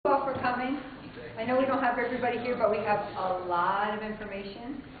I know we don't have everybody here, but we have a lot of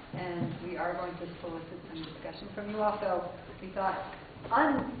information, and we are going to solicit some discussion from you all. So we thought,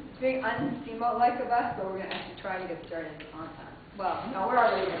 very un-steamboat-like of us, but we're going to actually try to get started on time. Well, no, we're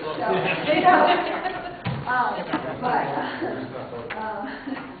already ready.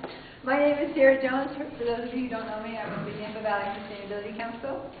 My name is Sarah Jones. For those of you who don't know me, I'm with the Yampa Valley Sustainability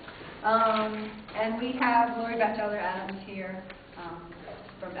Council. And we have Lauri Batchelder Adams here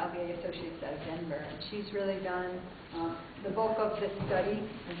from LBA Associates out of Denver. And she's really done the bulk of this study.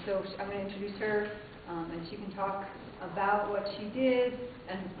 And so I'm going to introduce her, and she can talk about what she did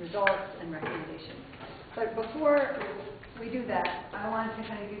and results and recommendations. But before we do that, I wanted to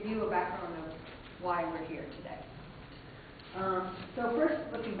kind of give you a background of why we're here today. So first,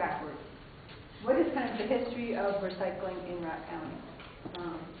 looking backwards, what is kind of the history of recycling in Routt County?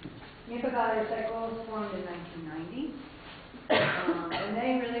 Yampa Valley Recycles formed in 1990, and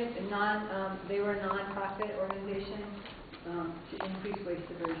they were a non-profit organization to increase waste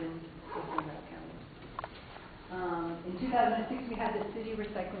diversion within Routt County. In 2006, we had the city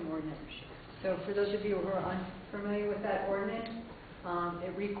recycling ordinance. So for those of you who are unfamiliar with that ordinance,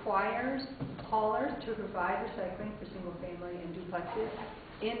 it requires haulers to provide recycling for single-family and duplexes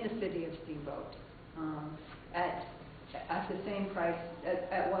in the city of Steamboat at the same price,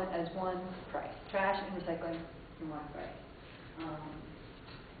 as one price. Trash and recycling in one price.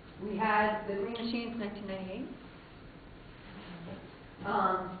 We had the Green Machines in 1998.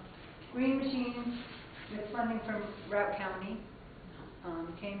 Green Machines, with funding from Routt County,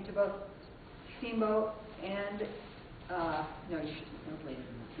 came to both Steamboat and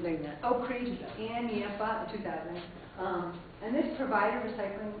Oak Creek and Yampa in 2000. And this provided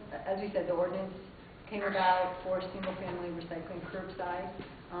recycling, as we said, the ordinance came about for single-family recycling curbside,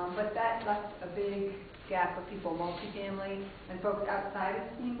 but that left a big gap of people, multifamily, and folks outside of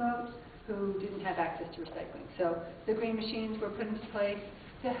Steamboat who didn't have access to recycling. So the Green Machines were put into place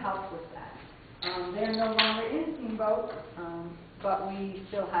to help with that. They're no longer in Steamboat, but we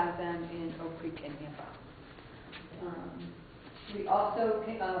still have them in Oak Creek and Yampa. We also,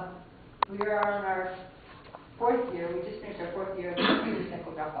 we are on our fourth year, we just finished our fourth year of the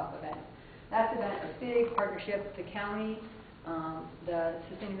Recycle Drop-Off event. That's a big partnership, the county, the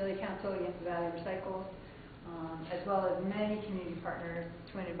Sustainability Council, Yampa Valley Recycles, as well as many community partners,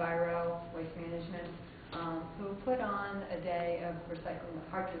 Twin Enviro, Waste Management, who put on a day of recycling,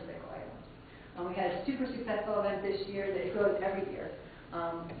 hard to recycle items. We had a super successful event this year that goes every year.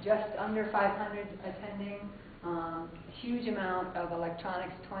 Just under 500 attending, huge amount of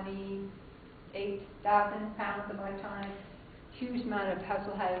electronics, 28,000 pounds of electronics, huge amount of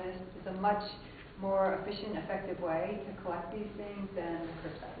household hazardous. It's a much more efficient, effective way to collect these things than the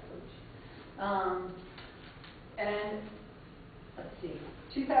curbside approach. And let's see,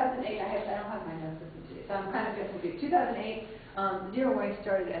 2008, I don't have my notes with me today, so I'm kind of guessing through. 2008, Zero Waste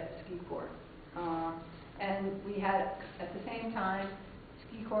started at Ski Corps. And we had, at the same time,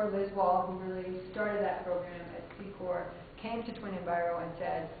 Ski Corps, Liz Wall, who really started that program at Ski Corps, came to Twin Enviro and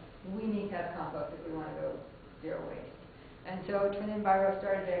said, we need to have compost if we want to go zero waste. And so Twin Enviro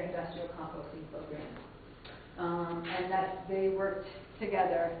started their industrial composting program. And they worked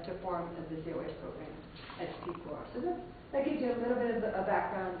together to form the zero waste program at Ski Corps. So that gives you a little bit of a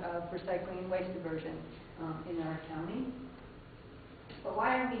background of recycling and waste diversion in our county. But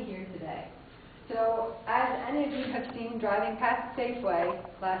why are we here today? So, as any of you have seen driving past Safeway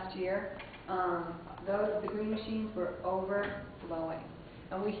last year, the Green Machines were overflowing.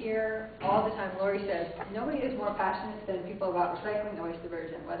 And we hear all the time, Lauri says, nobody is more passionate than people about recycling and waste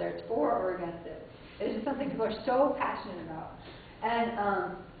diversion, whether it's for or against it. It is just something people are so passionate about.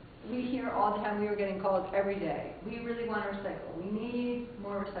 And we hear all the time, we were getting calls every day. We really want to recycle. We need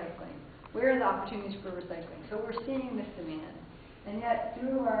more recycling. Where are the opportunities for recycling? So we're seeing this demand. And yet,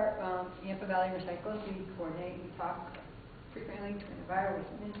 through our Yampa Valley Recycles, we coordinate, we talk frequently, Twin Enviro,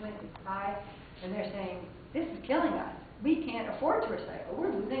 Waste Management, we buy, and they're saying, this is killing us. We can't afford to recycle.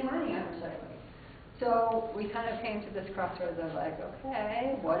 We're losing money on recycling. So we kind of came to this crossroads of like,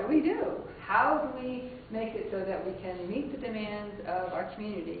 okay, what do we do? How do we make it so that we can meet the demands of our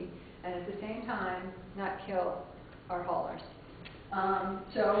community and at the same time not kill our haulers?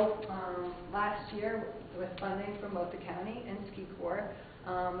 Last year, with funding from both the county and Ski Corps,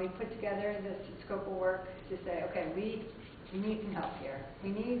 we put together this scope of work to say, okay, we need some help here.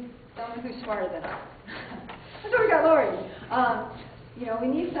 We need someone who's smarter than us. That's why we got Lauri. We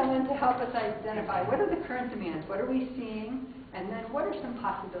need someone to help us identify what are the current demands, what are we seeing, and then what are some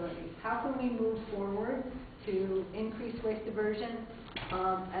possibilities? How can we move forward to increase waste diversion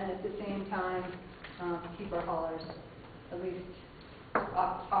and at the same time keep our haulers at least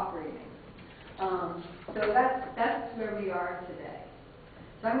operating? So that's where we are today.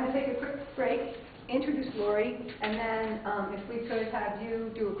 So I'm going to take a quick break, introduce Lauri, and then if we could have you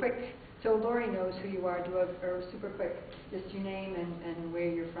do a quick, so Lauri knows who you are, do a super quick, just your name and where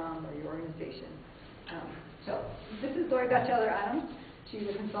you're from or your organization. So this is Lauri Batchelder Adams. She's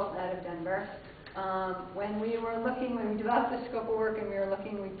a consultant out of Denver. When we developed the scope of work and we were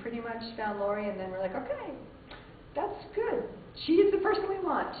looking, we pretty much found Lauri, and then we're like, okay, that's good. She is the person we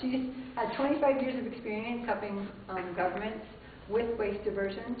want. She's had 25 years of experience helping governments with waste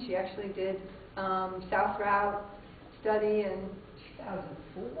diversion. She actually did South Routt study in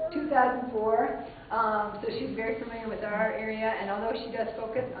 2004. So she's very familiar with our area, and although she does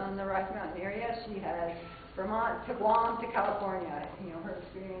focus on the Rocky Mountain area, she has Vermont to Guam to California. Her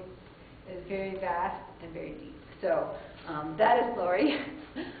experience is very vast and very deep. So that is Lauri.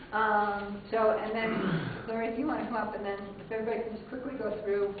 And then Lauri, if you want to come up, and then if everybody can just quickly go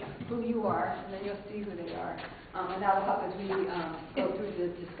through who you are, and then you'll see who they are. And that will help as we go through the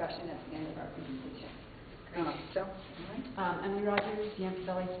discussion at the end of our presentation. Emily Rogers, Yampa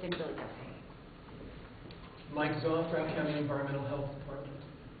Valley Feasibility. Mike Zoff, Routt County Environmental Health Department.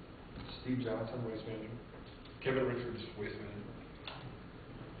 Steve Johnson, Waste Management. Kevin Richards, Waste Management.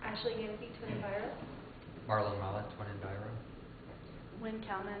 Ashley Yancey, Twin Enviro. Marlon Mala, Twin Enviro. Wynn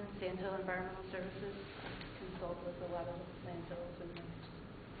Kalman, Sandhill Environmental Services. Consult with a lot of landfills and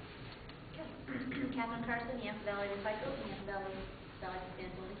Catherine Carson, Yampa Valley Recycle, Yampa Valley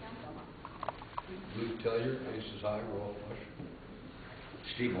Sustainability Council. Luke Tellier, Aces High, Royal Flush.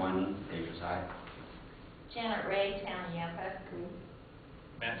 Steve Wyman, Ages High. Janet Ray, Town of Yampa.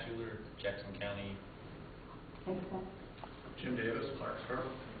 Matt Schuler, Jackson County. Jim Davis, Clarksville.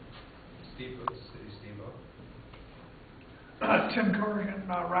 Steve Booth, City Steamboat. Tim Corrigan,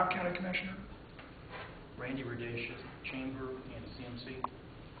 Routt County Commissioner. Randy Radatius, Chamber and CMC.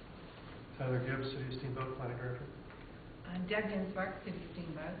 Tyler Gibbs, City Steamboat Planning Director. Deb Ginsmark, City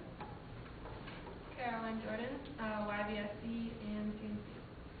Steamboat. Caroline Jordan, YVSC and CMC.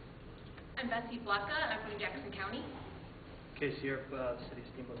 I'm Betsy Blacka, I'm from Jackson County. Casey Earp, City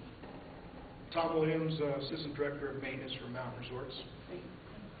Steamboat. Tom Williams, Assistant Director of Maintenance for Mountain Resorts. Great.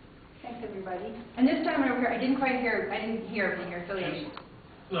 Thanks, everybody. And this time over here, I didn't hear from your affiliation.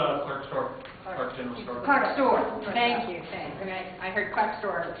 Clark Store. Clark General Store. Clark Store. Thank you. Thanks. I mean, I heard Clark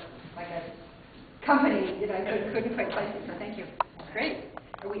Store like a company that I couldn't quite place it, so thank you. Great.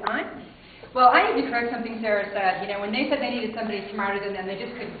 Are we on? Well, I need to correct something Sarah said. When they said they needed somebody smarter than them, they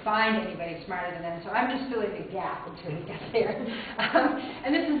just couldn't find anybody smarter than them. So I'm just filling the gap until we get there.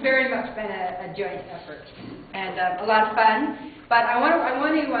 And this has very much been a joint effort and a lot of fun. But I want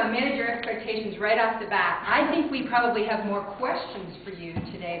to manage your expectations right off the bat. I think we probably have more questions for you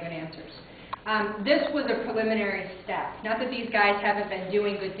today than answers. This was a preliminary step. Not that these guys haven't been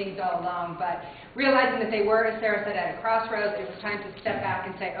doing good things all along, but realizing that they were, as Sarah said, at a crossroads, it was time to step back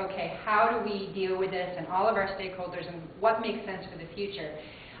and say, okay, how do we deal with this and all of our stakeholders and what makes sense for the future?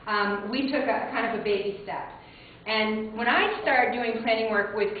 We took a kind of a baby step. And when I start doing planning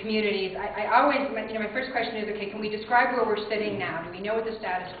work with communities, I always, my first question is, okay, can we describe where we're sitting now? Do we know what the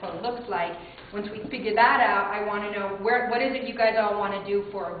status quo looks like? Once we figure that out, I want to know what is it you guys all want to do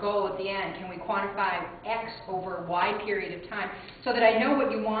for a goal at the end? Can we quantify X over Y period of time so that I know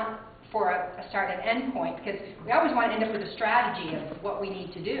what you want for a start and end point? Because we always want to end up with a strategy of what we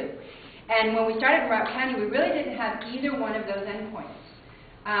need to do. And when we started in Routt County, we really didn't have either one of those endpoints.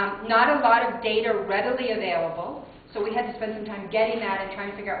 Not a lot of data readily available, so we had to spend some time getting that and trying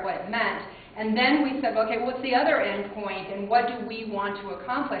to figure out what it meant. And then we said, okay, what's the other end point, and what do we want to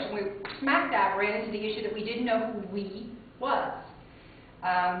accomplish? And we smack dab ran into the issue that we didn't know who we was.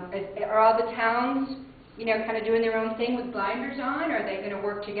 Are all the towns, kind of doing their own thing with blinders on? Are they going to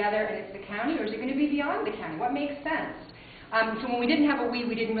work together and it's the county, or is it going to be beyond the county? What makes sense? So when we didn't have a we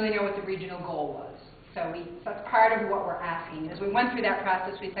didn't really know what the regional goal was. So that's part of what we're asking. As we went through that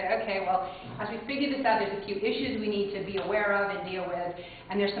process, we said, okay, well, as we figure this out, there's a few issues we need to be aware of and deal with,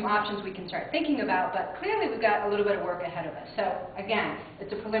 and there's some options we can start thinking about, but clearly we've got a little bit of work ahead of us. So again,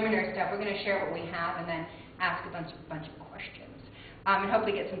 it's a preliminary step. We're going to share what we have and then ask a bunch of questions and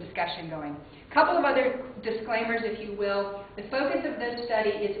hopefully get some discussion going. A couple of other disclaimers, if you will. The focus of this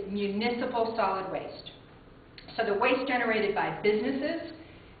study is municipal solid waste. So the waste generated by businesses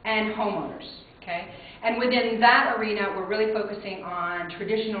and homeowners. Okay? And within that arena, we're really focusing on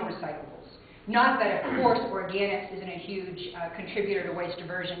traditional recyclables. Not that, of course, organics isn't a huge contributor to waste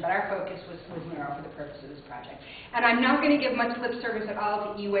diversion, but our focus was narrow for the purpose of this project. And I'm not going to give much lip service at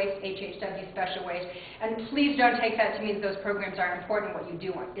all to e-waste, HHW, special waste, and please don't take that to mean that those programs aren't important. What you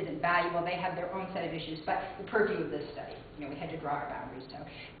do isn't valuable. They have their own set of issues, but the purview of this study, we had to draw our boundaries, so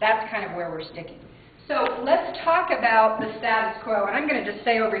that's kind of where we're sticking. So let's talk about the status quo, and I'm going to just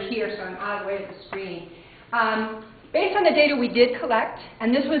stay over here so I'm out of the way of the screen. Based on the data we did collect,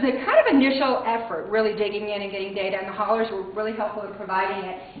 and this was a kind of initial effort, really digging in and getting data, and the haulers were really helpful in providing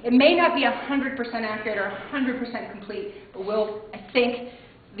it. It may not be 100% accurate or 100% complete, but I think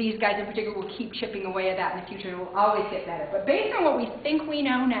these guys in particular will keep chipping away at that in the future, and we'll always get better. But based on what we think we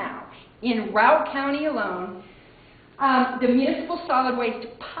know now, in Routt County alone, the municipal solid waste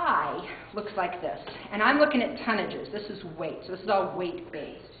pie looks like this. And I'm looking at tonnages. This is weight, so this is all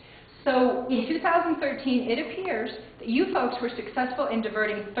weight-based. So in 2013, it appears that you folks were successful in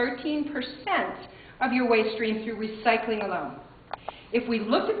diverting 13% of your waste stream through recycling alone. If we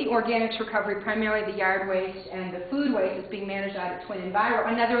looked at the organics recovery, primarily the yard waste and the food waste that's being managed out at Twin Enviro,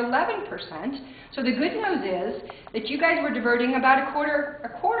 another 11%. So the good news is that you guys were diverting about a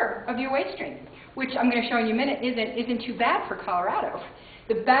quarter of your waste stream, which I'm going to show you in a minute isn't too bad for Colorado.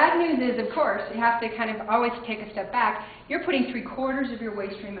 The bad news is, of course, you have to kind of always take a step back. You're putting 3/4 of your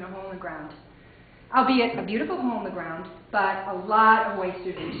waste stream in a hole in the ground, albeit a beautiful hole in the ground, but a lot of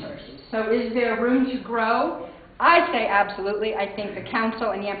wasted resources. So is there room to grow? I say absolutely. I think the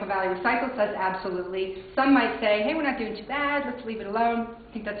council and Yampa Valley Recycle says absolutely. Some might say, hey, we're not doing too bad, let's leave it alone.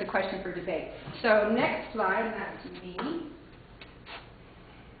 I think that's a question for debate. So next slide, and that's me.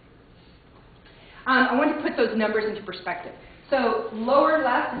 I want to put those numbers into perspective. So lower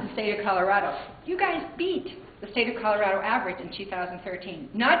left is the state of Colorado. You guys beat the state of Colorado average in 2013.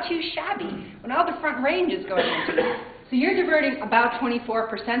 Not too shabby when all the front range is going into it. So you're diverting about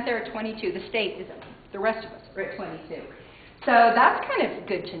 24%, there at 22. The state isn't. The rest of us are at 22. So that's kind of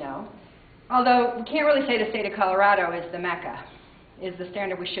good to know. Although we can't really say the state of Colorado is the Mecca, is the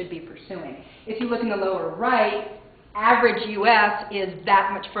standard we should be pursuing. If you look in the lower right, average U.S. is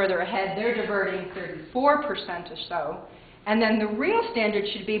that much further ahead. They're diverting 34% or so. And then the real standard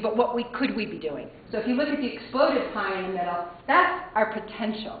should be, but what could we be doing? So if you look at the exploded pie in the middle, that's our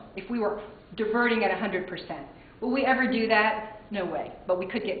potential if we were diverting at 100%. Will we ever do that? No way, but we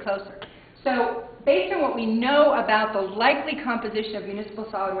could get closer. So based on what we know about the likely composition of municipal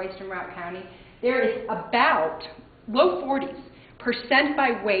solid waste in Routt County, there is about low 40s%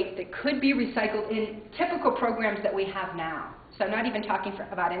 by weight that could be recycled in typical programs that we have now. So not even talking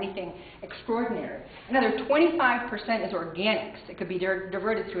about anything extraordinary. Another 25% is organics. It could be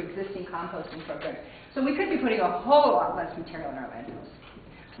diverted through existing composting programs. So we could be putting a whole lot less material in our landfills.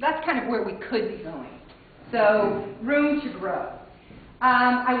 So that's kind of where we could be going. So room to grow.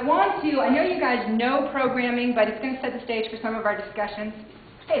 I know you guys know programming, but it's going to set the stage for some of our discussions.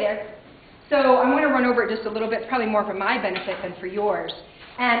 Stay there. So I want to run over it just a little bit. It's probably more for my benefit than for yours.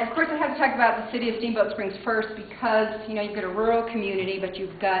 And of course I have to talk about the city of Steamboat Springs first because, you've got a rural community, but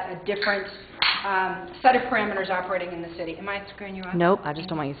you've got a different set of parameters operating in the city. Am I screwing you up? Nope, I just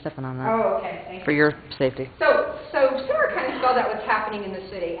don't want you stepping on that. Oh, okay, thank you. For your safety. So Sarah kind of spelled out what's happening in the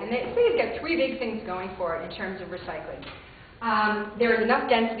city. And the city's got three big things going for it in terms of recycling. There is enough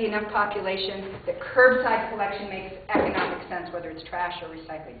density, enough population that curbside collection makes economic sense, whether it's trash or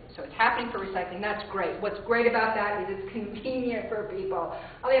recycling. So it's happening for recycling. That's great. What's great about that is it's convenient for people.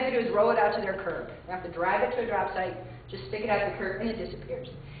 All they have to do is roll it out to their curb. They have to drive it to a drop site, just stick it out the curb, and it disappears.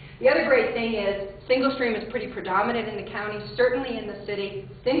 The other great thing is single stream is pretty predominant in the county, certainly in the city.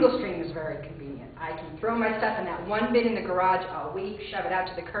 Single stream is very convenient. I can throw my stuff in that one bin in the garage all week, shove it out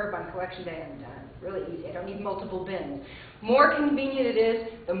to the curb on collection day, and I'm done. Really easy. I don't need multiple bins. More convenient it is,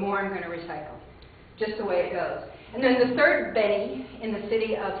 the more I'm going to recycle. Just the way it goes. And then the third Benny in the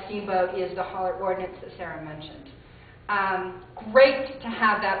city of Steamboat is the hauler ordinance that Sarah mentioned. Great to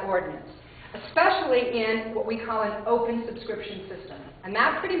have that ordinance, especially in what we call an open subscription system. And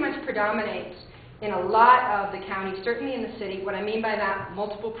that pretty much predominates in a lot of the county, certainly in the city. What I mean by that,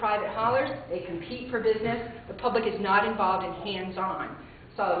 multiple private haulers, they compete for business. The public is not involved in hands-on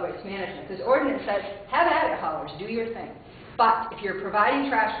solid waste management. This ordinance says, have at it, haulers, do your thing. But if you're providing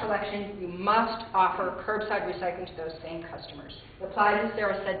trash collection, you must offer curbside recycling to those same customers. It applies, as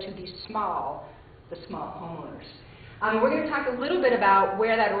Sarah said, to the small homeowners. We're going to talk a little bit about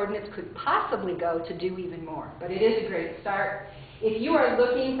where that ordinance could possibly go to do even more, but it is a great start. If you are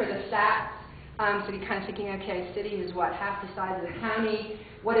looking for the stats, so you're kind of thinking, okay, city is what, half the size of the county?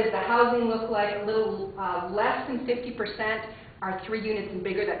 What does the housing look like? A little less than 50% are 3 units and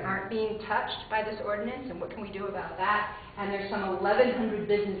bigger that aren't being touched by this ordinance, and what can we do about that? And there's some 1,100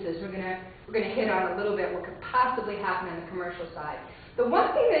 businesses we're gonna hit on a little bit what could possibly happen on the commercial side. The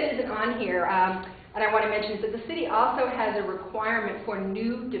one thing that isn't on here, and I want to mention, is that the city also has a requirement for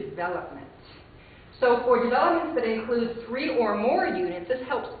new developments. So for developments that include 3 or more units, this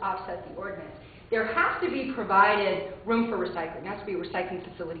helps offset the ordinance. There has to be provided room for recycling. There has to be recycling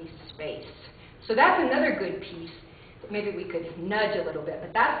facility space. So that's another good piece that maybe we could nudge a little bit,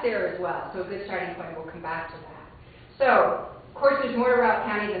 but that's there as well. So a good starting point. We'll come back to that. So, of course, there's more to Routt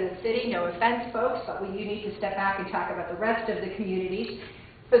County than the city. No offense, folks, but we do need to step back and talk about the rest of the communities.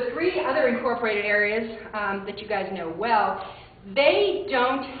 The 3 other incorporated areas that you guys know well, they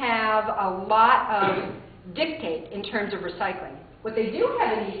don't have a lot of dictate in terms of recycling. What they do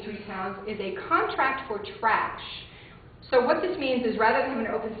have in these 3 towns is a contract for trash. So what this means is rather than having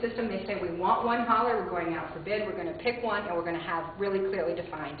an open system, they say we want one hauler, we're going out for bid, we're going to pick one, and we're going to have really clearly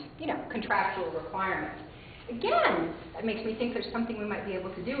defined, contractual requirements. Again, that makes me think there's something we might be able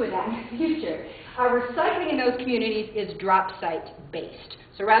to do with that in the future. Recycling in those communities is drop site based.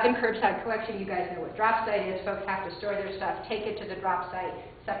 So rather than curbside collection, you guys know what drop site is. Folks have to store their stuff, take it to the drop site,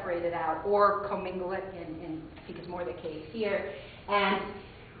 separate it out, or commingle it, in I think is more the case here. And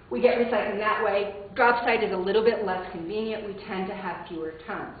we get recycling that way. Drop site is a little bit less convenient. We tend to have fewer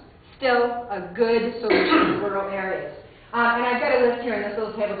tons. Still a good solution in rural areas. And I've got a list here in this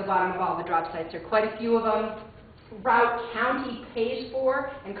little table at the bottom of all the drop sites. There are quite a few of them. Routt County pays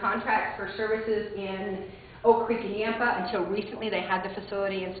for and contracts for services in Oak Creek and Yampa. Until recently, they had the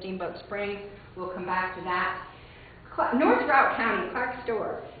facility in Steamboat Springs. We'll come back to that. North Routt County, Clark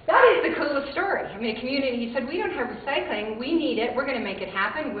Store. That is the coolest story. I mean, a community, he said, we don't have recycling. We need it. We're going to make it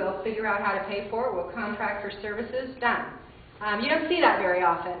happen. We'll figure out how to pay for it. We'll contract for services. Done. You don't see that very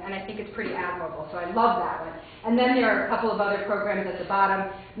often, and I think it's pretty admirable, so I love that one. And then there are a couple of other programs at the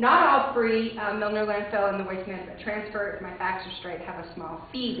bottom. Not all free. Milner Landfill and the Waste Management Transfer, if my facts are straight, have a small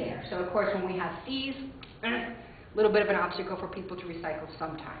fee there. So, of course, when we have fees, a little bit of an obstacle for people to recycle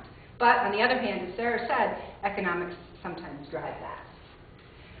sometimes. But, on the other hand, as Sarah said, economics sometimes drive that.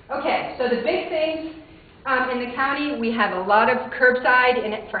 Okay, so the big things in the county, we have a lot of curbside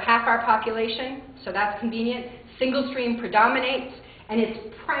in it for half our population, so that's convenient. Single stream predominates, and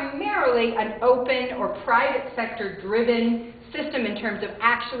it's primarily an open or private sector driven system in terms of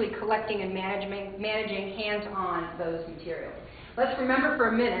actually collecting and managing hands-on those materials. Let's remember for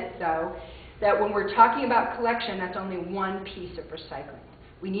a minute, though, that when we're talking about collection, that's only one piece of recycling.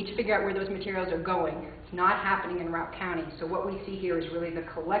 We need to figure out where those materials are going. It's not happening in Routt County, so what we see here is really the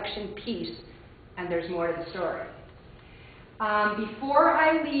collection piece, and there's more to the story. Before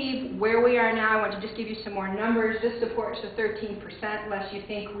I leave where we are now, I want to just give you some more numbers. This supports the 13%, unless you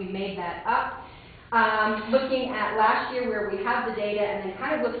think we made that up. Looking at last year where we have the data, and then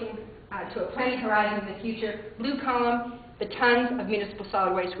kind of looking to a planning horizon in the future, blue column, the tons of municipal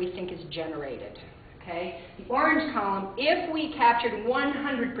solid waste we think is generated. Okay? The orange column, if we captured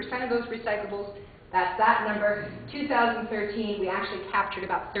 100% of those recyclables, that's that number. 2013, we actually captured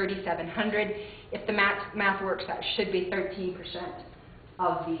about 3,700. If the math works, that should be 13%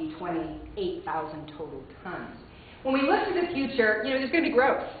 of the 28,000 total tons. When we look to the future, there's going to be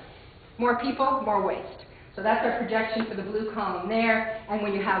growth. More people, more waste. So that's our projection for the blue column there. And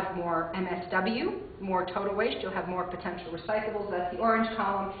when you have more MSW, more total waste, you'll have more potential recyclables. That's the orange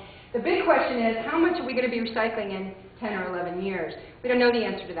column. The big question is, how much are we going to be recycling in 10 or 11 years? We don't know the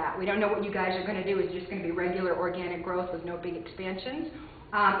answer to that. We don't know what you guys are going to do. Is it just going to be regular organic growth with no big expansions?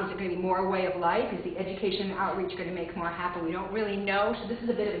 Is it going to be more way of life? Is the education and outreach going to make more happen? We don't really know, so this is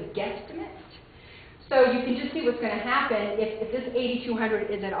a bit of a guesstimate. So you can just see what's going to happen. If this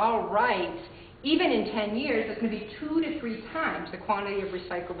 8,200 is at all right, even in 10 years, it's going to be 2 to 3 times the quantity of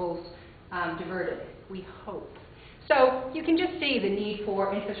recyclables diverted, we hope. So you can just see the need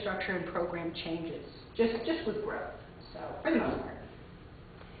for infrastructure and program changes, just with growth, so for the most part.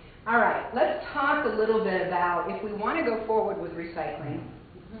 All right, let's talk a little bit about if we want to go forward with recycling,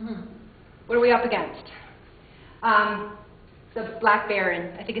 what are we up against? The black bear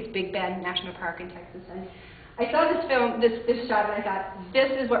in, I think it's Big Bend National Park in Texas, and I saw this film, this shot, and I thought, this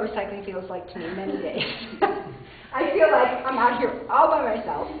is what recycling feels like to me many days. I feel like I'm out here all by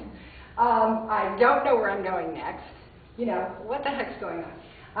myself. I don't know where I'm going next. What the heck's going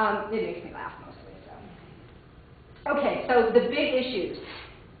on? It makes me laugh mostly, so. Okay, so the big issues.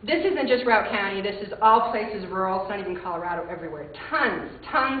 This isn't just Routt County, this is all places rural, it's not even Colorado, everywhere.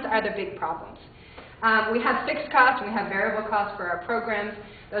 Tons are the big problems. We have fixed costs and we have variable costs for our programs.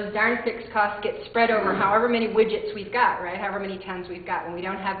 Those darn fixed costs get spread over however many widgets we've got, right? However many tons we've got. When we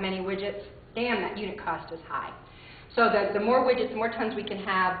don't have many widgets, damn, that unit cost is high. So the more widgets, the more tons we can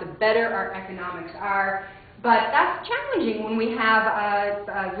have, the better our economics are. But that's challenging when we have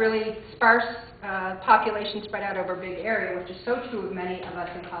a really sparse population spread out over a big area, which is so true of many of us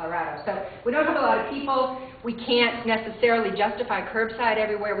in Colorado. So we don't have a lot of people. We can't necessarily justify curbside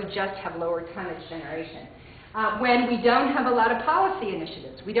everywhere. We just have lower tonnage generation. When we don't have a lot of policy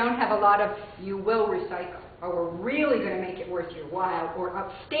initiatives, we don't have a lot of you will recycle, or we're really going to make it worth your while, or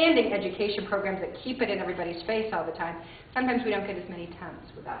outstanding education programs that keep it in everybody's face all the time, sometimes we don't get as many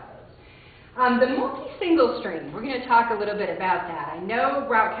tons without those. The multi-single stream, we're going to talk a little bit about that. I know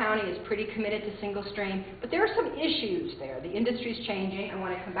Routt County is pretty committed to single stream, but there are some issues there. The industry's changing. I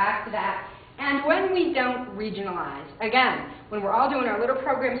want to come back to that. And when we don't regionalize, again, when we're all doing our little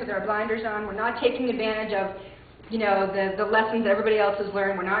programs with our blinders on, we're not taking advantage of, you know, the lessons that everybody else has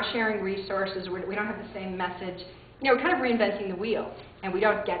learned. We're not sharing resources. We don't have the same message. You know, we're kind of reinventing the wheel, and we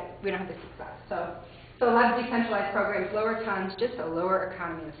don't have the success. So a lot of decentralized programs, lower tons, just a lower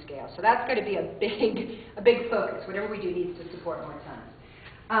economy of scale. So that's going to be a big focus. Whatever we do needs to support more tons.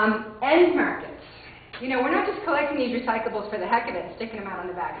 End markets. You know, we're not just collecting these recyclables for the heck of it and sticking them out on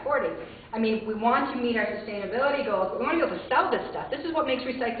the back 40. I mean, we want to meet our sustainability goals, but we want to be able to sell this stuff. This is what makes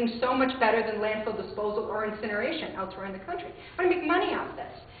recycling so much better than landfill disposal or incineration elsewhere in the country. We want to make money off this.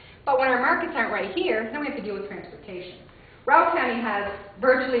 But when our markets aren't right here, then we have to deal with transportation. Routt County has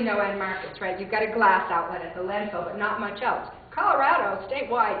virtually no end markets, right? You've got a glass outlet at the landfill, but not much else. Colorado,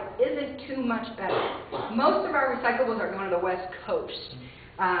 statewide, isn't too much better. Most of our recyclables are going to the West Coast,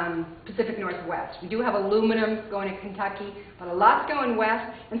 Pacific Northwest. We do have aluminum going to Kentucky, but a lot's going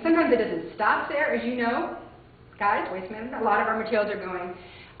west, and sometimes it doesn't stop there, as you know. Guys, waste management, a lot of our materials are going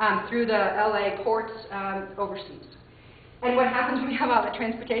through the LA ports overseas. And what happens when we have all the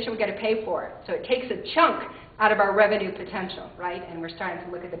transportation? We've got to pay for it. So it takes a chunk out of our revenue potential, right? And we're starting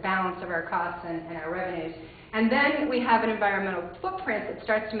to look at the balance of our costs and our revenues. And then we have an environmental footprint that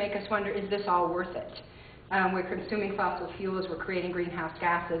starts to make us wonder, is this all worth it? We're consuming fossil fuels, we're creating greenhouse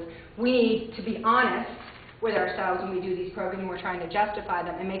gases. We need to be honest with ourselves when we do these programs, and we're trying to justify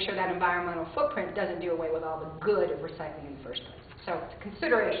them and make sure that environmental footprint doesn't do away with all the good of recycling in the first place. So it's a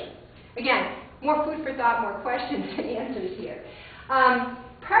consideration. Again, more food for thought, more questions and answers here.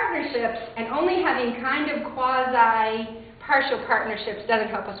 Partnerships and only having kind of quasi-partial partnerships doesn't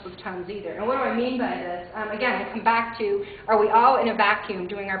help us with tons either. And what do I mean by this? Again, I come back to, are we all in a vacuum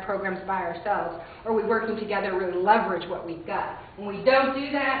doing our programs by ourselves, or are we working together to really leverage what we've got? When we don't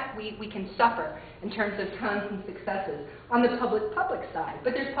do that, we can suffer in terms of tons and successes on the public-public side.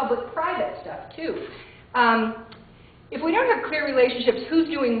 But there's public-private stuff too. If we don't have clear relationships, who's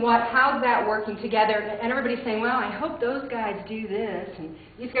doing what, how's that working together, and everybody's saying, well, I hope those guys do this, and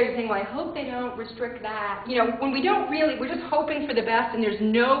these guys are saying, well, I hope they don't restrict that. You know, when we don't really, we're just hoping for the best, and there's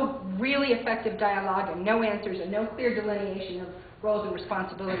no really effective dialogue and no answers and no clear delineation of roles and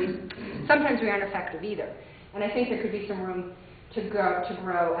responsibilities, sometimes we aren't effective either. And I think there could be some room to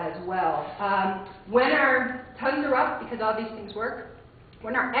grow as well. When our tons are up, because all these things work,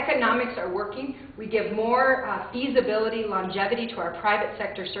 when our economics are working, we give more feasibility, longevity to our private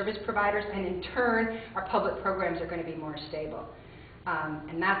sector service providers, and in turn, our public programs are going to be more stable.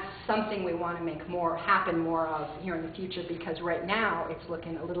 And that's something we want to make happen more of here in the future, because right now it's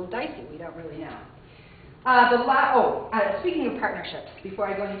looking a little dicey. We don't really know. Speaking of partnerships, before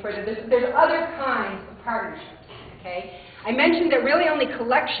I go any further, there's other kinds of partnerships. Okay, I mentioned that really only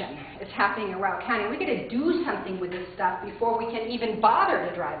collection is happening in Routt County. We've got to do something with this stuff before we can even bother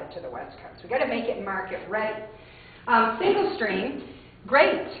to drive it to the West Coast. We've got to make it market ready. Single stream,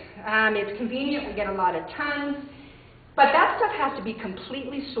 great. It's convenient. We get a lot of tons. But that stuff has to be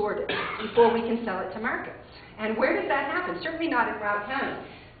completely sorted before we can sell it to markets. And where does that happen? Certainly not in Routt County.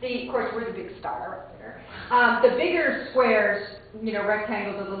 Of course, we're the big star up there. The bigger squares, you know,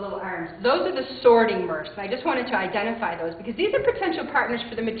 rectangles with the little arms, those are the sorting MRFs. And I just wanted to identify those because these are potential partners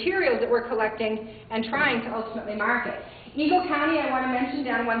for the materials that we're collecting and trying to ultimately market. Eagle County, I want to mention,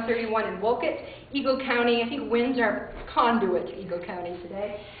 down 131 in Wolcott. Eagle County, I think winds are conduit to Eagle County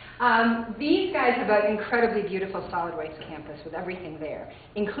today. These guys have an incredibly beautiful solid waste campus with everything there,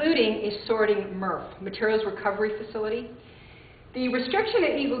 including a sorting MRF, materials recovery facility. The restriction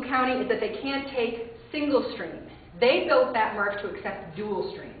at Eagle County is that they can't take single stream. They built that MRF to accept dual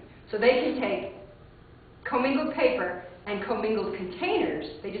stream. So they can take commingled paper and commingled containers,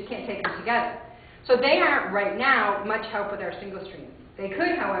 they just can't take them together. So they aren't right now much help with our single stream. They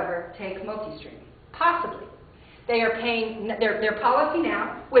could, however, take multi-stream, possibly. They are paying, their policy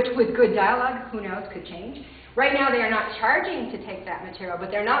now, which with good dialogue, who knows, could change. Right now they are not charging to take that material, but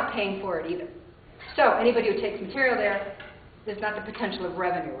they're not paying for it either. So anybody who takes material there's not the potential of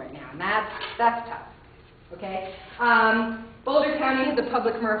revenue right now, and that's tough. okay? Boulder County has a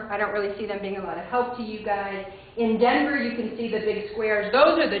public MRF. I don't really see them being a lot of help to you guys. In Denver, you can see the big squares.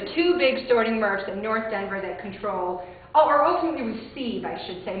 Those are the two big sorting MRFs in North Denver that control, or ultimately receive, I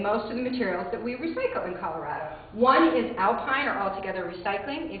should say, most of the materials that we recycle in Colorado. One is Alpine, or Altogether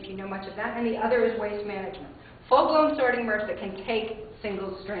Recycling, if you know much of that, and the other is Waste Management. Full-blown sorting MRFs that can take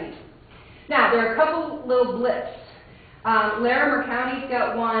single stream. Now, there are a couple little blips. Larimer County's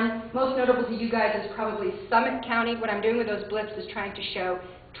got one. Most notable to you guys is probably Summit County. What I'm doing with those blips is trying to show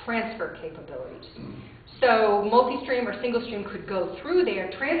transfer capabilities. So multi-stream or single-stream could go through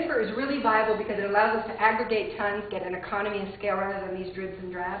there. Transfer is really viable because it allows us to aggregate tons, get an economy of scale rather than these dribs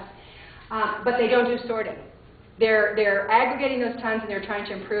and drabs. But they don't do sorting. They're aggregating those tons and they're trying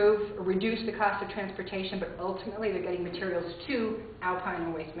to improve or reduce the cost of transportation, but ultimately they're getting materials to Alpine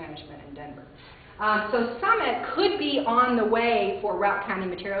and Waste Management in Denver. So Summit could be on the way for Routt County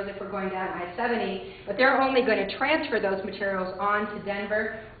materials if we're going down I-70, but they're only going to transfer those materials on to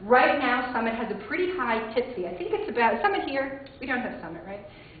Denver. Right now, Summit has a pretty high tip fee. I think it's about, Summit here, we don't have Summit, right?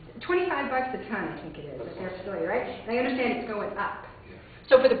 $25 a ton, I think it is, at their facility, right? And I understand it's going up.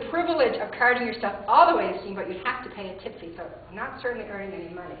 So for the privilege of carting your stuff all the way to Steamboat, you have to pay a tip fee, so I'm not certainly earning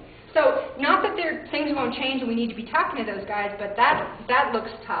any money. So not that things won't change and we need to be talking to those guys, but that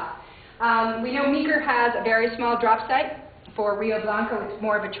looks tough. We know Meeker has a very small drop site for Rio Blanco. It's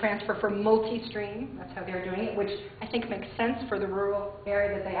more of a transfer for multi-stream. That's how they're doing it, which I think makes sense for the rural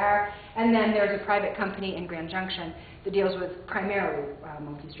area that they are. And then there's a private company in Grand Junction that deals with primarily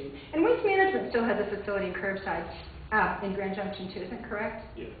multi-stream. And Waste Management still has a facility in Curbside in Grand Junction too, isn't it correct?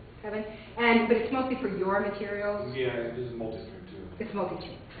 Yeah. Kevin? But it's mostly for your materials? Yeah, it is multi-stream too. It's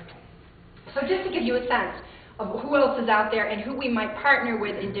multi-stream, okay. So just to give you a sense of who else is out there and who we might partner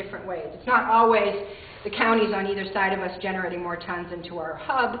with in different ways. It's not always the counties on either side of us generating more tons into our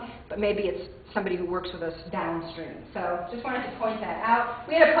hub, but maybe it's somebody who works with us downstream. So just wanted to point that out.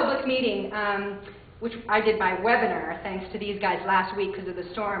 We had a public meeting, which I did by webinar, thanks to these guys last week because of the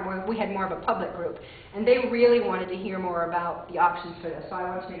storm, where we had more of a public group. And they really wanted to hear more about the options for this, so I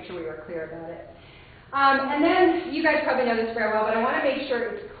wanted to make sure we were clear about it. And then, you guys probably know this very well, but I want to make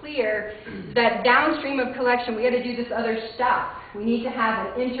sure it's clear that downstream of collection, we got to do this other stuff. We need to have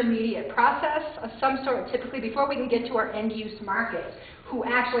an intermediate process of some sort, typically before we can get to our end-use markets, who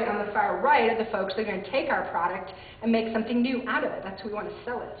actually on the far right are the folks that are going to take our product and make something new out of it. That's who we want to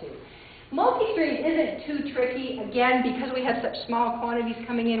sell it to. Multi-stream isn't too tricky. Again, because we have such small quantities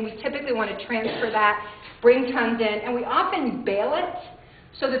coming in, we typically want to transfer that, bring tons in, and we often bale it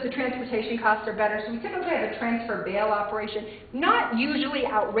so that the transportation costs are better. So we typically have a transfer bale operation, not usually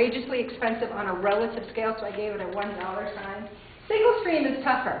outrageously expensive on a relative scale, so I gave it a $1 sign. Single stream is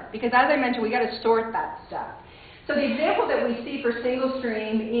tougher, because as I mentioned, we got to sort that stuff. So the example that we see for single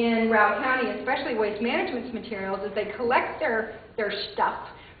stream in Routt County, especially Waste Management's materials, is they collect their stuff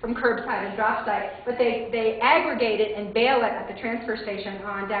from curbside and drop site, but they aggregate it and bale it at the transfer station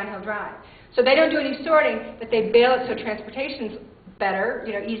on Downhill Drive. So they don't do any sorting, but they bale it so transportation's better,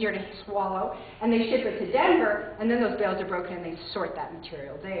 easier to swallow, and they ship it to Denver, and then those bales are broken and they sort that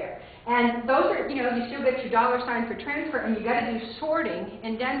material there. And those are, you still get your $ sign for transfer, and you got to do sorting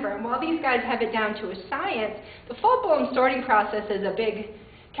in Denver. And while these guys have it down to a science, the full-blown sorting process is a big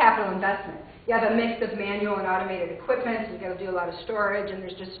capital investment. You have a mix of manual and automated equipment, so you've got to do a lot of storage, and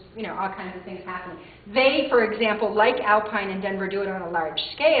there's just, all kinds of things happening. They, for example, like Alpine and Denver, do it on a large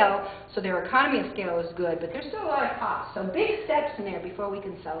scale, so their economy of scale is good, but there's still a lot of costs. So big steps in there before we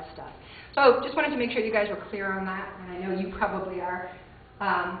can sell stuff. So just wanted to make sure you guys were clear on that, and I know you probably are,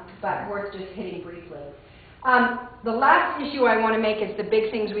 but worth just hitting briefly. The last issue I want to make is the big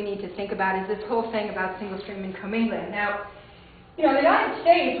things we need to think about is this whole thing about single stream and commingling. Now, in the United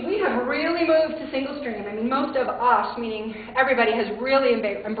States, we have really moved to single stream. I mean, most of us, meaning everybody, has really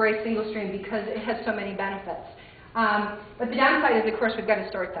embraced single stream because it has so many benefits. But the downside is, of course, we've got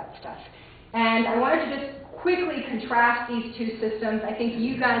to sort that stuff. And I wanted to just quickly contrast these two systems. I think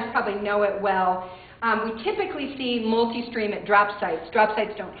you guys probably know it well. We typically see multi-stream at drop sites. Drop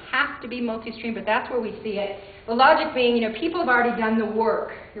sites don't have to be multi-stream, but that's where we see it. The logic being, people have already done the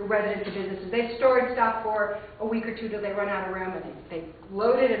work, your residents and businesses. They've stored stuff for a week or two till they run out of room, and they've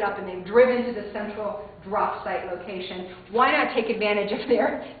loaded it up and they've driven to the central drop site location. Why not take advantage of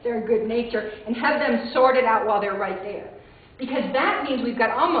their good nature and have them sort it out while they're right there? Because that means we've got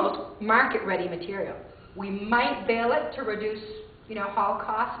almost market-ready material. We might bale it to reduce haul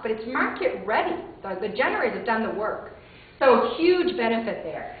costs, but it's market ready. The generators have done the work. So huge benefit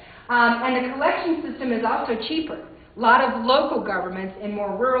there. And the collection system is also cheaper. A lot of local governments in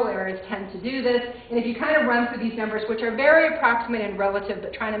more rural areas tend to do this, and if you kind of run through these numbers, which are very approximate and relative,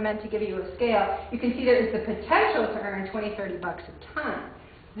 but meant to give you a scale, you can see there is the potential to earn 20, 30 bucks a ton.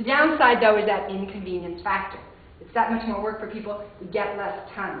 The downside, though, is that inconvenience factor. It's that much more work for people, we get less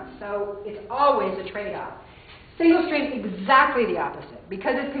tons. So it's always a trade-off. Single stream, exactly the opposite.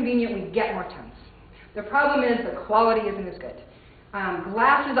 Because it's convenient, we get more tons. The problem is the quality isn't as good.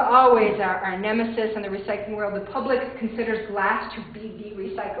 Glass is always our nemesis in the recycling world. The public considers glass to be the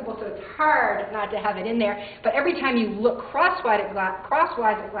recyclable, so it's hard not to have it in there. But every time you look crosswise at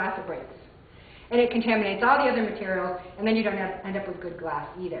glass, it breaks. And it contaminates all the other materials, and then you don't end up with good glass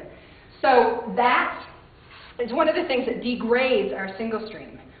either. So that is one of the things that degrades our single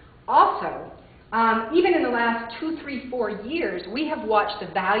stream. Also, even in the last 2, 3, 4 years, we have watched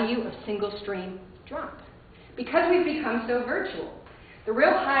the value of single stream drop because we've become so virtual. The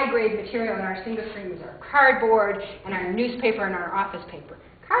real high-grade material in our single stream is our cardboard and our newspaper and our office paper.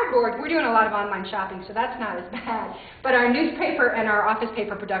 Cardboard, we're doing a lot of online shopping, so that's not as bad. But our newspaper and our office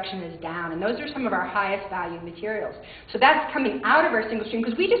paper production is down, and those are some of our highest value materials. So that's coming out of our single stream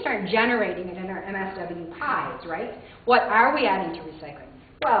because we just aren't generating it in our MSW pies, right? What are we adding to recycling?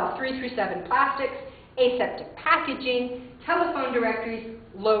 Well, 3 through 7 plastics, aseptic packaging, telephone directories,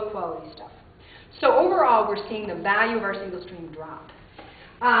 low-quality stuff. So overall, we're seeing the value of our single stream drop.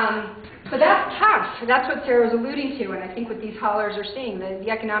 But that's tough. That's what Sarah was alluding to, and I think what these haulers are seeing, the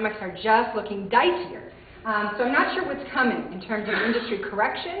economics are just looking dicier. So I'm not sure what's coming in terms of industry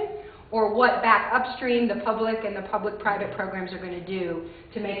correction or what back upstream the public and the public-private programs are going to do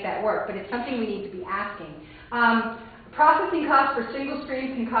to make that work, but it's something we need to be asking. Processing costs for single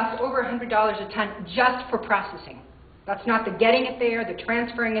stream can cost over $100 a ton just for processing. That's not the getting it there, the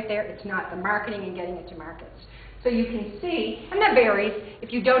transferring it there, it's not the marketing and getting it to markets. So you can see, and that varies.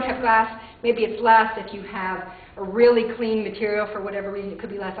 If you don't have glass, maybe it's less. If you have a really clean material for whatever reason, it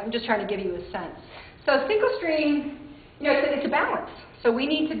could be less. I'm just trying to give you a sense. So single stream, it's a balance. So we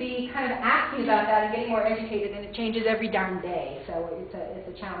need to be kind of asking about that and getting more educated, and it changes every darn day. So it's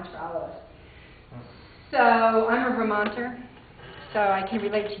a challenge for all of us. So I'm a Vermonter, so I can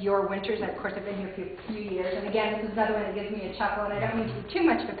relate to your winters. Of course, I've been here for a few years. And again, this is another one that gives me a chuckle, and I don't mean to be too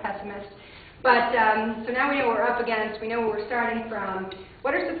much of a pessimist. But so now we know what we're up against. We know where we're starting from.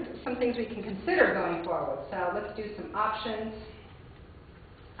 What are some things we can consider going forward? So let's do some options.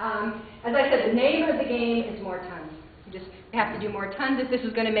 As I said, the name of the game is more tons. We have to do more tons if this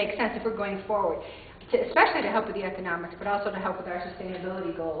is going to make sense if we're going forward, especially to help with the economics, but also to help with our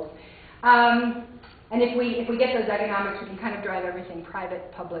sustainability goals. And if we get those economics, we can kind of drive everything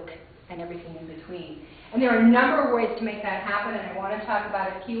private, public, and everything in between. And there are a number of ways to make that happen, and I want to talk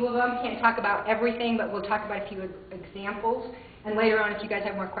about a few of them. Can't talk about everything, but we'll talk about a few examples. And later on, if you guys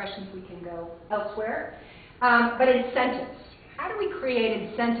have more questions, we can go elsewhere. But incentives. How do we create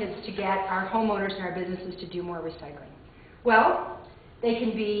incentives to get our homeowners and our businesses to do more recycling? Well, they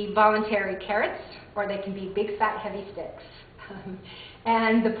can be voluntary carrots, or they can be big, fat, heavy sticks.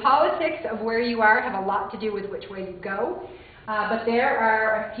 And the politics of where you are have a lot to do with which way you go. But there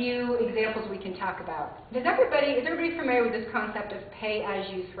are a few examples we can talk about. Is everybody familiar with this concept of pay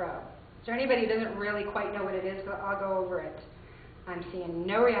as you throw? Is there anybody who doesn't really quite know what it is? I'll go over it. I'm seeing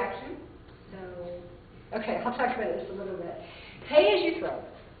no reaction. So, okay, I'll talk about this a little bit. Pay as you throw,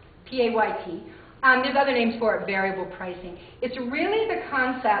 P-A-Y-T. There's other names for it, variable pricing. It's really the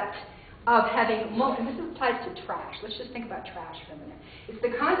concept of having, and this applies to trash. Let's just think about trash for a minute. It's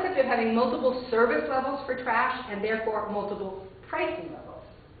the concept of having multiple service levels for trash and therefore multiple pricing levels.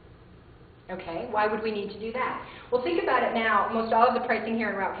 Okay, why would we need to do that? Well, think about it now. Most all of the pricing here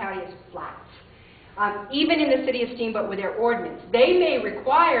in Routt County is flat. Even in the city of Steamboat with their ordinance, they may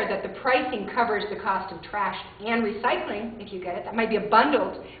require that the pricing covers the cost of trash and recycling, if you get it. That might be a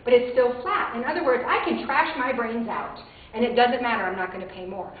bundled, but it's still flat. In other words, I can trash my brains out, and it doesn't matter, I'm not going to pay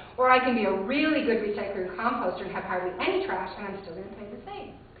more. Or I can be a really good recycler and composter and have hardly any trash, and I'm still going to pay the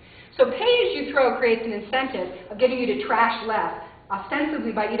same. So pay as you throw creates an incentive of getting you to trash less,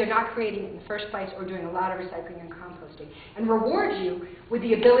 ostensibly by either not creating it in the first place or doing a lot of recycling and composting, and rewards you with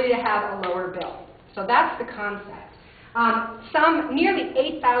the ability to have a lower bill. So that's the concept. Nearly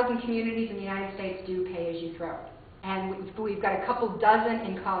 8,000 communities in the United States do pay as you throw. And we've got a couple dozen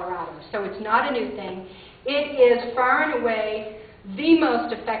in Colorado. So it's not a new thing. It is far and away the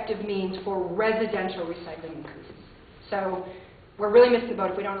most effective means for residential recycling increases. So we're really missing the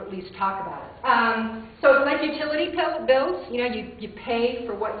boat if we don't at least talk about it. So it's like utility bills. You pay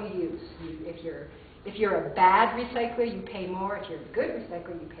for what you use. If you're a bad recycler, you pay more. If you're a good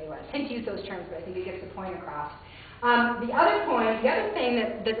recycler, you pay less. I hate to use those terms, but I think it gets the point across. The other point, the other thing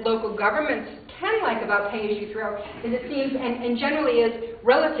that local governments can like about pay-as-you-throw is it seems, and generally is,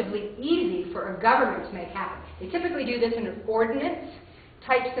 relatively easy for a government to make happen. They typically do this in an ordinance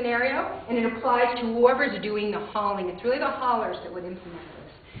type scenario, and it applies to whoever's doing the hauling. It's really the haulers that would implement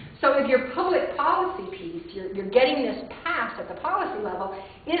this. So if your public policy piece, you're getting this passed at the policy level,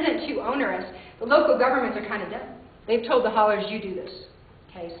 isn't too onerous, the local governments are kind of done. They've told the haulers, you do this.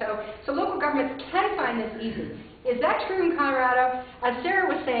 Okay, so local governments can find this easy. Is that true in Colorado? As Sarah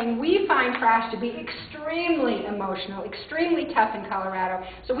was saying, we find trash to be extremely emotional, extremely tough in Colorado,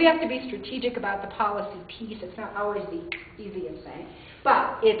 so we have to be strategic about the policy piece. It's not always the easiest thing,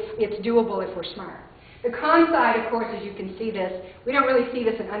 but it's doable if we're smart. The con side, of course, as you can see this, we don't really see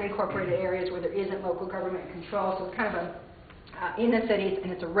this in unincorporated areas where there isn't local government control, so it's kind of in the cities,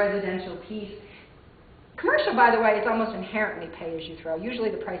 and it's a residential piece. Commercial, by the way, is almost inherently pay-as-you-throw.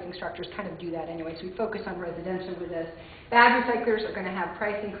 Usually the pricing structures kind of do that anyway, so we focus on residential with this. Bad recyclers are going to have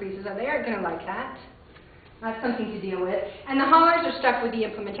price increases, and they aren't going to like that. That's something to deal with. And the haulers are stuck with the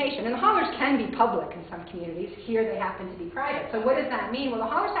implementation. And the haulers can be public in some communities. Here they happen to be private. So what does that mean? Well, the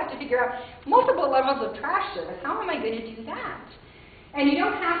haulers have to figure out multiple levels of trash service. How am I going to do that? And you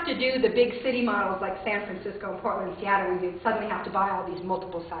don't have to do the big city models like San Francisco, Portland, Seattle, where you suddenly have to buy all these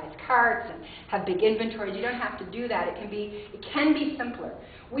multiple size carts and have big inventories. You don't have to do that. It can be simpler.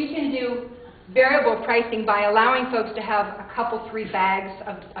 We can do variable pricing by allowing folks to have a couple, 3 bags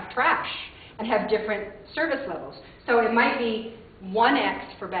of trash and have different service levels. So it might be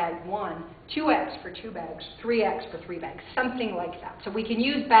 1x for bag 1, 2x for 2 bags, 3x for 3 bags, something like that. So we can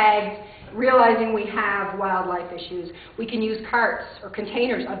use bags, realizing we have wildlife issues. We can use carts or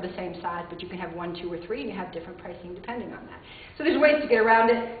containers of the same size, but you can have 1, 2, or 3, and you have different pricing depending on that. So there's ways to get around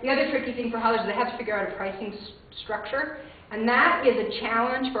it. The other tricky thing for haulers is they have to figure out a pricing structure, and that is a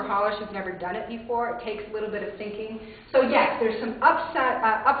challenge for haulers who've never done it before. It takes a little bit of thinking. So yes, there's some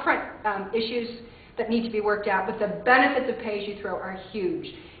upfront issues that need to be worked out, but the benefits of pay-as-you-throw are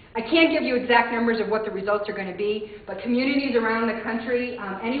huge. I can't give you exact numbers of what the results are going to be, but communities around the country,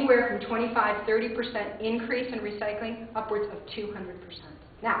 anywhere from 25–30% increase in recycling, upwards of 200%.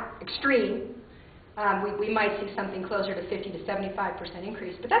 Now, extreme, we might see something closer to 50–75%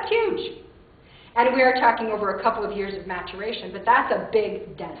 increase, but that's huge. And we are talking over a couple of years of maturation, but that's a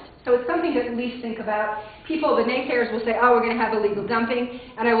big dent. So it's something to at least think about. People, the naysayers will say, oh, we're going to have illegal dumping,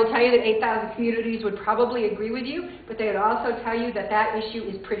 and I will tell you that 8,000 communities would probably agree with you, but they would also tell you that that issue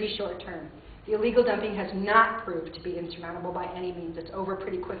is pretty short term. The illegal dumping has not proved to be insurmountable by any means. It's over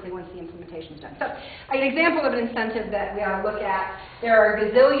pretty quickly once the implementation is done. So an example of an incentive that we ought to look at, there are a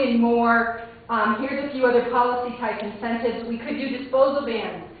gazillion more. Here's a few other policy type incentives. We could do disposal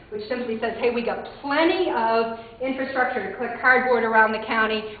bans, which simply says, hey, we got plenty of infrastructure to collect cardboard around the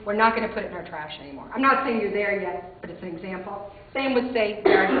county. We're not going to put it in our trash anymore. I'm not saying you're there yet, but it's an example. Same with, say,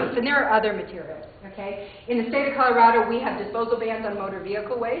 yard waste. And there are other materials, okay? In the state of Colorado, we have disposal bans on motor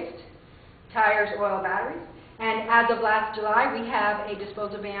vehicle waste, tires, oil, batteries. And as of last July, we have a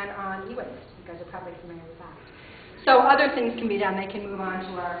disposal ban on e-waste. You guys are probably familiar with that. So other things can be done. They can move on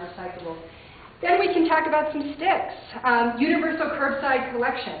to our recyclables. Then we can talk about some sticks. Universal curbside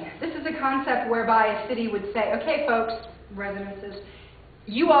collection. This is a concept whereby a city would say, okay, folks, residences,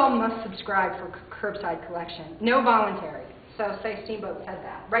 you all must subscribe for curbside collection. No voluntary. So say Steamboat said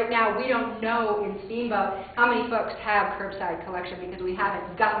that. Right now, we don't know in Steamboat how many folks have curbside collection because we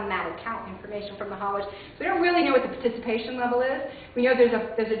haven't gotten that account information from the haulers. So we don't really know what the participation level is. We know there's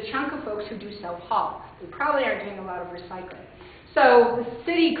a chunk of folks who do self-haul. We probably aren't doing a lot of recycling. So the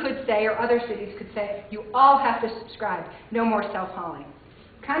city could say, or other cities could say, you all have to subscribe, no more self-hauling.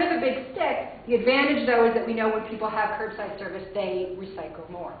 Kind of a big stick. The advantage, though, is that we know when people have curbside service, they recycle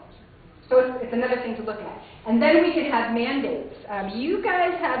more. So it's another thing to look at. And then we can have mandates. You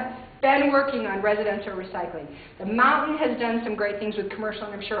guys have been working on residential recycling. The Mountain has done some great things with commercial,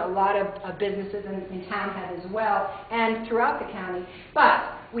 and I'm sure a lot of businesses in town have as well, and throughout the county.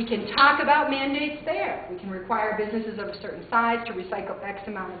 But we can talk about mandates there. We can require businesses of a certain size to recycle X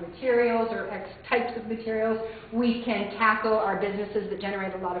amount of materials or X types of materials. We can tackle our businesses that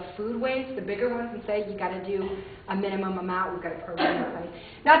generate a lot of food waste, the bigger ones, and say you got to do a minimum amount. We've got a program in place.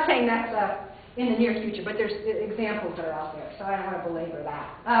 Not saying that's in the near future, but there's examples that are out there, so I don't want to belabor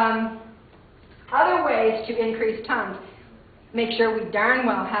that. Other ways to increase tons, make sure we darn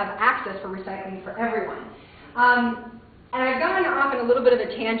well have access for recycling for everyone. And I've gone off on a little bit of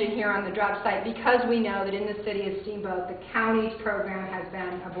a tangent here on the drop site because we know that in the city of Steamboat, the county's program has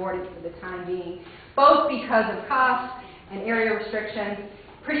been aborted for the time being, both because of costs and area restrictions.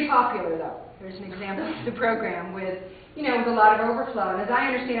 Pretty popular, though. There's an example of the program with you know, with a lot of overflow. And as I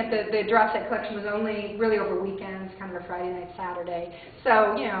understand it, the drop site collection was only really over weekends, kind of a Friday night, Saturday.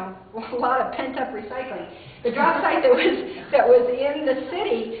 So, you know, a lot of pent-up recycling. The drop site that was in the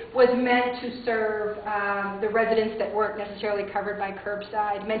city was meant to serve the residents that weren't necessarily covered by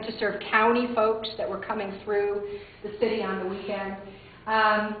curbside, meant to serve county folks that were coming through the city on the weekend.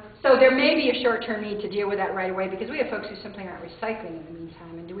 So there may be a short-term need to deal with that right away because we have folks who simply aren't recycling in the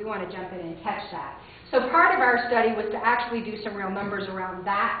meantime, and do we want to jump in and catch that? So part of our study was to actually do some real numbers around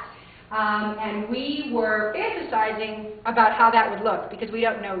that, and we were fantasizing about how that would look because we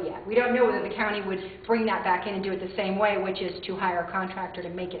don't know yet. We don't know whether the county would bring that back in and do it the same way, which is to hire a contractor to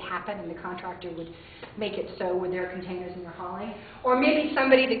make it happen, and the contractor would make it so with their containers and their hauling. Or maybe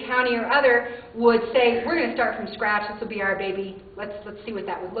somebody, the county or other, would say, we're going to start from scratch, this will be our baby, let's see what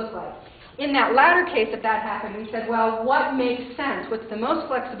that would look like. In that latter case, if that happened, we said, well, what makes sense? What's the most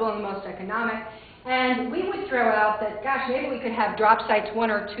flexible and the most economic? And we would throw out that, gosh, maybe we could have drop sites, one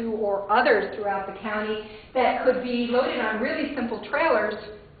or two or others throughout the county that could be loaded on really simple trailers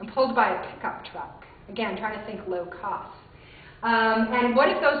and pulled by a pickup truck. Again, trying to think low cost. And what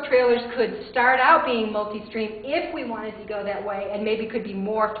if those trailers could start out being multi-stream if we wanted to go that way, and maybe could be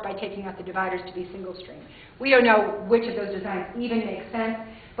morphed by taking out the dividers to be single-stream? We don't know which of those designs even make sense,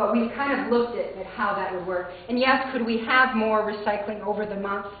 but we've kind of looked at how that would work. And yes, could we have more recycling over the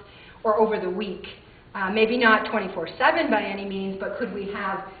month or over the week? Maybe not 24/7 by any means, but could we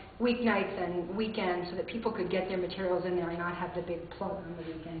have weeknights and weekends so that people could get their materials in there and not have the big plug on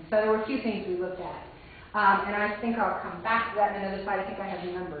the weekend? So there were a few things we looked at. And I think I'll come back to that in another slide. I think I have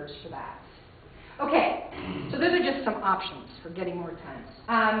the numbers for that. Okay, so those are just some options for getting more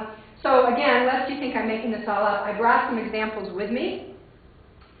tons. So again, lest you think I'm making this all up, I brought some examples with me.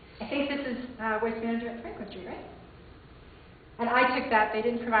 I think this is Waste Management at Franklin Street, right? And I took that. They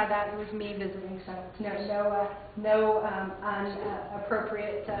didn't provide that. It was me visiting, so no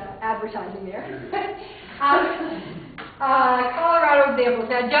inappropriate advertising there. Colorado examples.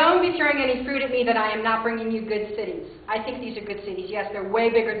 Now, don't be throwing any fruit at me that I am not bringing you good cities. I think these are good cities. Yes, they're way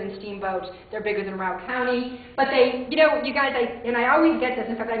bigger than Steamboat. They're bigger than Routt County. But they, you know, you guys, I always get this.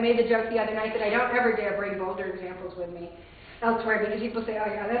 In fact, I made the joke the other night that I don't ever dare bring Boulder examples with me elsewhere because people say, oh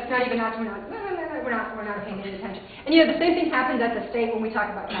yeah, that's not even us. We're not paying any attention. And you know, the same thing happens at the state when we talk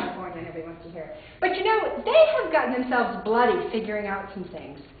about California and everyone wants to hear it. But you know, they have gotten themselves bloody figuring out some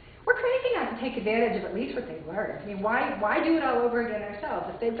things. We're crazy not to take advantage of at least what they've learned. I mean, why do it all over again ourselves?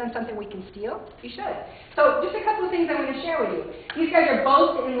 If they've done something we can steal, we should. So just a couple of things I want to share with you. These guys are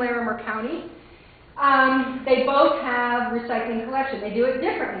both in Larimer County. They both have recycling collection. They do it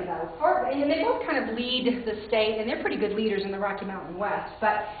differently, though. And they both kind of lead the state, and they're pretty good leaders in the Rocky Mountain West.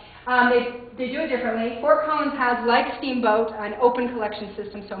 But they do it differently. Fort Collins has, like Steamboat, an open collection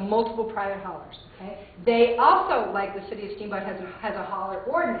system, so multiple private haulers. Okay? They also, like the city of Steamboat, has a hauler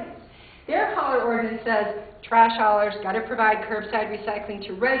ordinance. Their hauler ordinance says trash haulers got to provide curbside recycling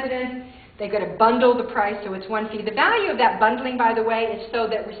to residents. They've got to bundle the price, so it's one fee. The value of that bundling, by the way, is so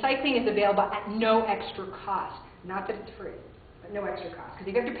that recycling is available at no extra cost. Not that it's free, but no extra cost. Because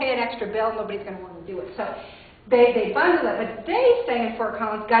if you have to pay an extra bill, nobody's going to want to do it. So they bundle it, but they say in Fort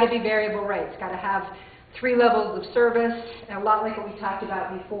Collins, got to be variable rates. Got to have 3 levels of service, and a lot like what we talked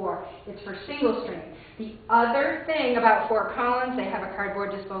about before. It's for single stream. The other thing about Fort Collins, they have a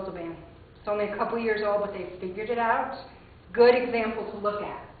cardboard disposal ban. It's only a couple years old, but they've figured it out. Good example to look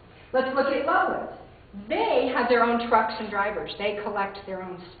at. Let's look at Loveland. They have their own trucks and drivers. They collect their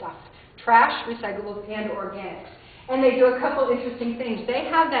own stuff. Trash, recyclables, and organics. And they do a couple interesting things. They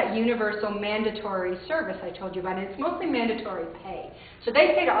have that universal mandatory service I told you about, and it's mostly mandatory pay. So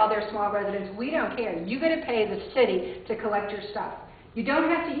they say to all their small residents, we don't care. You're going to pay the city to collect your stuff. You don't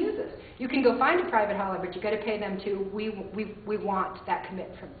have to use this. You can go find a private hauler, but you've got to pay them too. We want that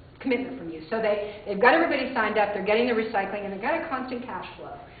commitment from you. So they've got everybody signed up, they're getting the recycling, and they've got a constant cash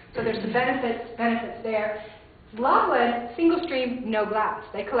flow. So there's some benefits there. Loveland, single stream, no glass.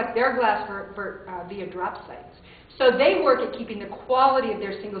 They collect their glass via drop sites. So they work at keeping the quality of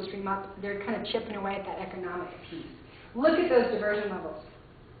their single stream up. They're kind of chipping away at that economic piece. Look at those diversion levels.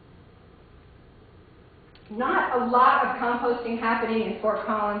 Not a lot of composting happening in Fort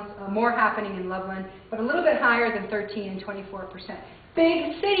Collins, more happening in Loveland, but a little bit higher than 13 and 24%.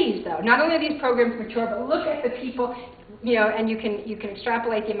 Big cities, though. Not only are these programs mature, but look at the people, you know, and you can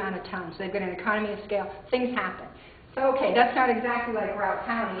extrapolate the amount of tons. They've got an economy of scale. Things happen. So, okay, that's not exactly like Routt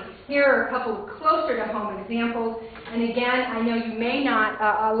County. Here are a couple closer to home examples. And again, I know you may not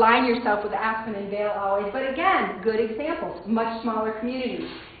align yourself with Aspen and Vail always, but again, good examples. Much smaller communities.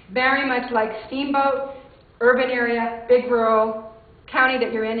 Very much like Steamboat, urban area, big rural county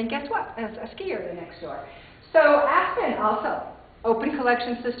that you're in, and guess what? A ski area next door. So Aspen also, open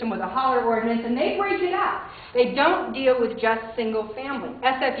collection system with a hauler ordinance, and they break it up. They don't deal with just single family.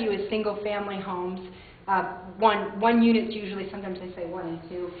 SFU is single family homes. One unit's usually, sometimes they say 1 and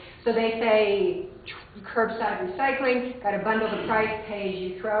 2. So they say curbside recycling, got to bundle the price, pay as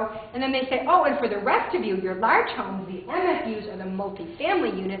you throw. And then they say, oh, and for the rest of you, your large homes, the MFUs are the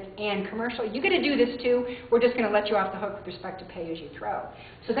multifamily units and commercial. You got to do this too. We're just going to let you off the hook with respect to pay as you throw.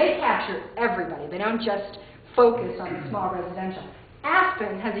 So they capture everybody. They don't just focus on the small residential.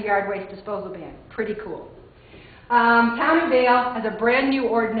 Aspen has a yard waste disposal ban. Pretty cool. Town of Vale has a brand new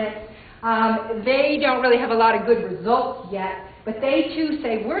ordinance. They don't really have a lot of good results yet, but they too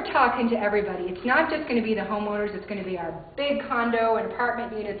say, we're talking to everybody. It's not just going to be the homeowners, it's going to be our big condo and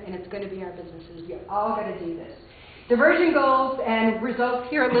apartment units, and it's going to be our businesses. You're all going to do this. Diversion goals and results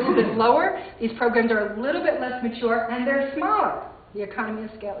here are a little bit lower. These programs are a little bit less mature, and they're smaller. The economy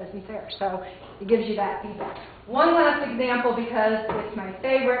of scale isn't there, so it gives you that feedback. One last example, because it's my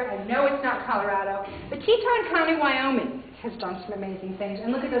favorite. I know it's not Colorado, but Teton County, Wyoming has done some amazing things.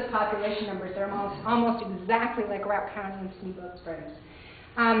 And look at those population numbers. They're almost exactly like Routt County and Steamboat Springs.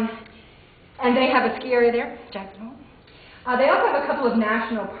 And they have a ski area there, Jackson Hole. They also have a couple of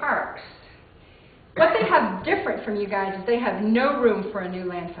national parks. What they have different from you guys is they have no room for a new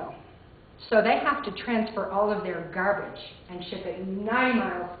landfill. So they have to transfer all of their garbage and ship it 9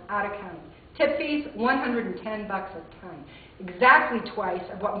 miles out of county. Tip fees, $110 a ton. Exactly twice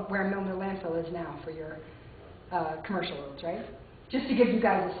of where Mill Landfill is now for your commercial roads, right? Just to give you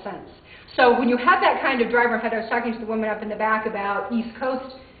guys a sense. So when you have that kind of driver, in fact, I was talking to the woman up in the back about East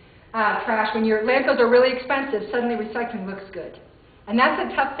Coast trash. When your landfills are really expensive, suddenly recycling looks good. And that's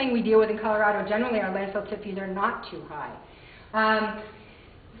a tough thing we deal with in Colorado. Generally, our landfill tip fees are not too high.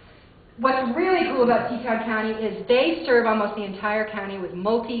 What's really cool about Teton County is they serve almost the entire county with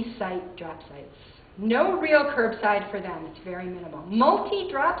multi-site drop sites. No real curbside for them. It's very minimal.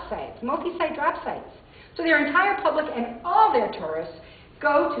 Multi-site drop sites. So their entire public and all their tourists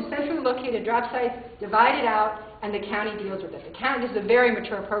go to centrally located drop sites, divide it out, and the county deals with it. The county, this is a very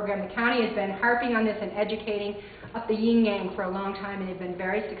mature program. The county has been harping on this and educating up the yin-yang for a long time, and they've been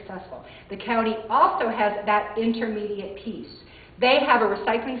very successful. The county also has that intermediate piece. They have a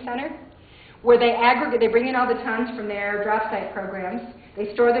recycling center where they aggregate, they bring in all the tons from their drop site programs.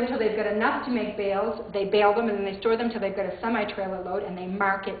 They store them till they've got enough to make bales. They bale them, and then they store them till they've got a semi-trailer load, and they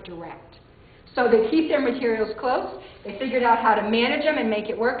market direct. So they keep their materials close. They figured out how to manage them and make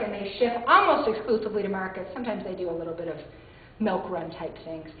it work, and they ship almost exclusively to markets. Sometimes they do a little bit of milk run type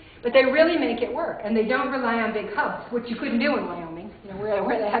things. But they really make it work, and they don't rely on big hubs, which you couldn't do in Wyoming. You know,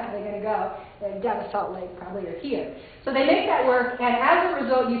 where the heck are they going to go? They're down to Salt Lake, probably, or here. So they make that work, and as a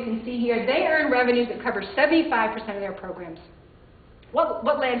result, you can see here, they earn revenues that cover 75% of their programs. What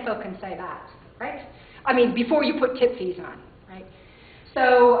landfill can say that, right? I mean, before you put tip fees on, right?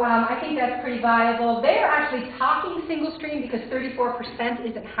 So I think that's pretty viable. They're actually talking single stream because 34%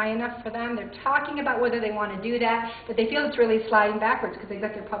 isn't high enough for them. They're talking about whether they want to do that, but they feel it's really sliding backwards because they've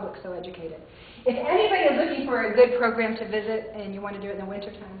got their public so educated. If anybody is looking for a good program to visit and you want to do it in the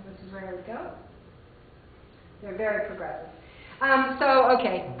wintertime, this is where I would go. They're very progressive.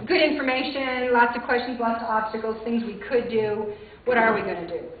 Okay, good information, lots of questions, lots of obstacles, things we could do. What are we going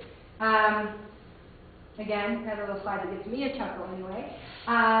to do? Again, I have a little slide that gives me a chuckle anyway.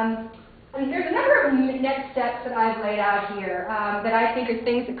 And there's a number of next steps that I've laid out here that I think are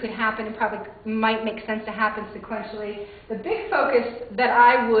things that could happen and probably might make sense to happen sequentially. The big focus that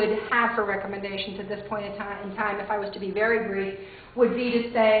I would have for recommendations at this point in time, if I was to be very brief, would be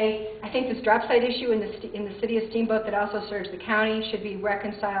to say, I think this drop site issue in the city of Steamboat that also serves the county should be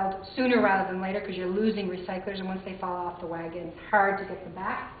reconciled sooner rather than later because you're losing recyclers, and once they fall off the wagon, it's hard to get them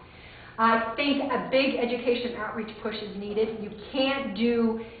back. I think a big education outreach push is needed. You can't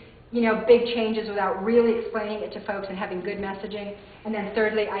do big changes without really explaining it to folks and having good messaging. And then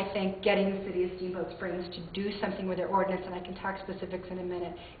thirdly, I think getting the city of Steamboat Springs to do something with their ordinance, and I can talk specifics in a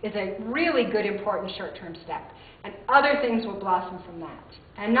minute, is a really good, important short-term step. And other things will blossom from that.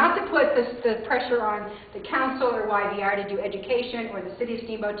 And not to put the pressure on the council or YVR to do education or the city of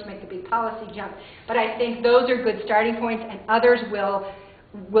Steamboat to make the big policy jump, but I think those are good starting points, and others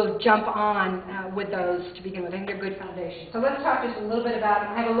will jump on with those to begin with. I think they're good foundations. So let's talk just a little bit about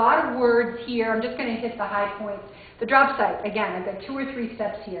them. I have a lot of words here. I'm just going to hit the high points. The drop site, again, I've got 2 or 3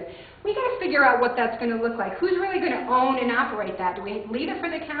 steps here. We've got to figure out what that's going to look like. Who's really going to own and operate that? Do we leave it for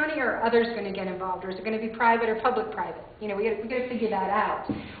the county, or are others going to get involved? Or is it going to be private or public-private? We got to figure that out.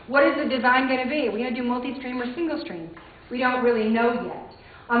 What is the design going to be? Are we going to do multi-stream or single-stream? We don't really know yet.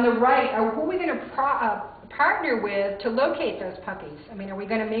 On the right, who are we going to partner with to locate those puppies? I mean, are we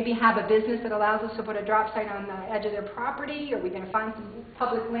going to maybe have a business that allows us to put a drop site on the edge of their property? Are we going to find some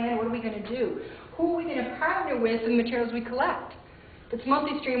public land? What are we going to do? Who are we going to partner with for the materials we collect? If it's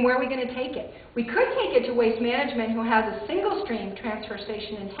multi-stream, where are we going to take it? We could take it to Waste Management, who has a single-stream transfer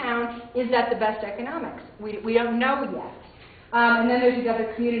station in town. Is that the best economics? We don't know yet. And then there's these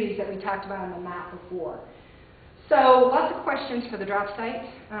other communities that we talked about on the map before. So lots of questions for the drop site.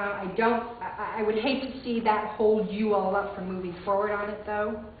 I would hate to see that hold you all up from moving forward on it,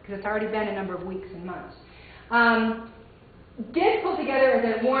 though, because it's already been a number of weeks and months. Did pull together,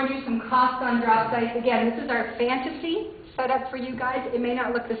 as I warned you, some costs on drop sites. Again, this is our fantasy setup for you guys. It may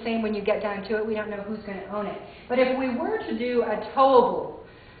not look the same when you get down to it. We don't know who's going to own it. But if we were to do a towable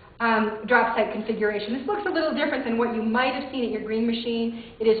drop site configuration, this looks a little different than what you might have seen at your green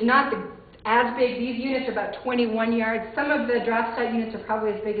machine. It is not as big. These units are about 21 yards. Some of the drop site units are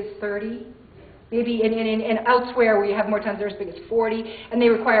probably as big as 30. Maybe in elsewhere where you have more tons, they're as big as 40. And they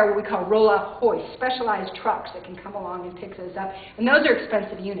require what we call roll-off hoists, specialized trucks that can come along and pick those up. And those are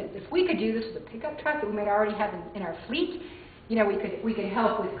expensive units. If we could do this with a pickup truck that we might already have in our fleet, you know, we could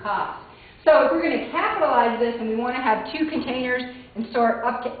help with costs. So if we're going to capitalize this and we want to have 2 containers and store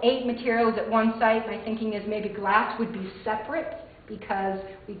up to 8 materials at one site, my thinking is maybe glass would be separate, because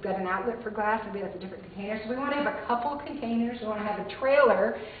we've got an outlet for glass, maybe that's a different container. So we want to have a couple containers, we want to have a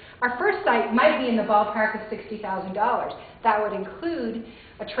trailer. Our first site might be in the ballpark of $60,000. That would include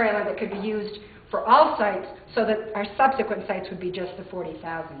a trailer that could be used for all sites, so that our subsequent sites would be just the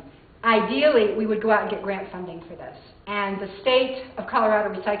 $40,000. Ideally, we would go out and get grant funding for this. And the State of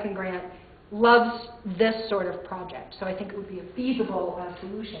Colorado Recycling Grant loves this sort of project, so I think it would be a feasible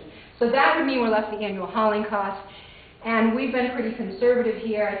solution. So that would mean we're left the annual hauling costs. And we've been pretty conservative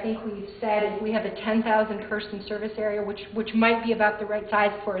here. I think we've said if we have a 10,000 person service area, which might be about the right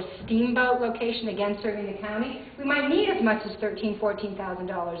size for a steamboat location, again serving the county, we might need as much as $13,000,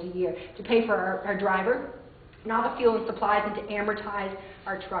 $14,000 a year to pay for our driver and all the fuel and supplies and to amortize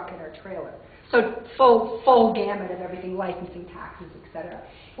our truck and our trailer. So full gamut of everything, licensing, taxes, etc.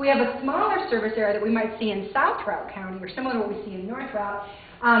 We have a smaller service area that we might see in South Routt County, or similar to what we see in North Routt.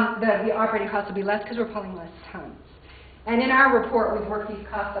 The operating costs will be less because we're pulling less tons. And in our report, we've worked these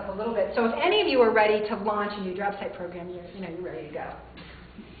costs up a little bit. So if any of you are ready to launch a new drop site program, you're ready to go.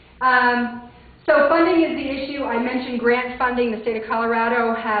 So funding is the issue. I mentioned grant funding. The state of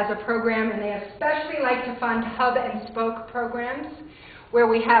Colorado has a program, and they especially like to fund hub and spoke programs, where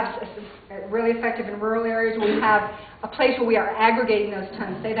we have really effective in rural areas. We have a place where we are aggregating those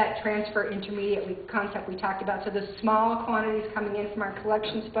tons. Say that transfer intermediate concept we talked about. So the small quantities coming in from our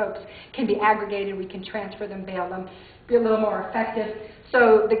collection spokes can be aggregated. We can transfer them, bale them, be a little more effective.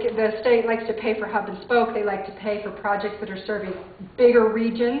 So the state likes to pay for hub and spoke. They like to pay for projects that are serving bigger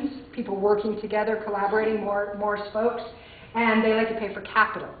regions, people working together, collaborating, more spokes. And they like to pay for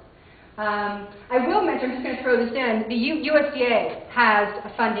capital. I will mention, I'm just going to throw this in, the USDA has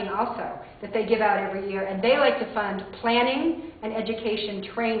a funding also that they give out every year, and they like to fund planning and education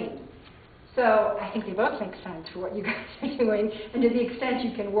training. So I think they both make sense for what you guys are doing, and to the extent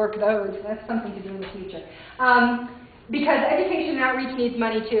you can work those, that's something to do in the future. Because education and outreach needs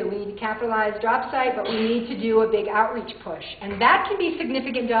money too. We need to capitalize drop site, but we need to do a big outreach push. And that can be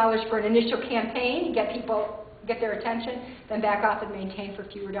significant dollars for an initial campaign, get people, get their attention, then back off and maintain for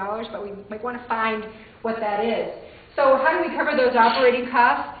fewer dollars, but we might want to find what that is. So how do we cover those operating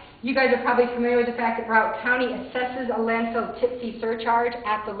costs? You guys are probably familiar with the fact that Routt County assesses a landfill tip fee surcharge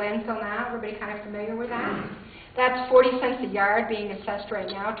at the landfill now. Everybody kind of familiar with that? That's 40 cents a yard being assessed right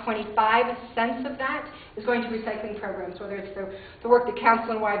now. 25 cents of that is going to recycling programs, whether it's the work that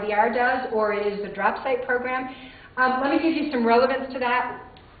Council and YVR does or it is the drop site program. Let me give you some relevance to that.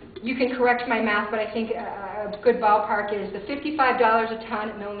 You can correct my math, but I think a good ballpark is the $55 a ton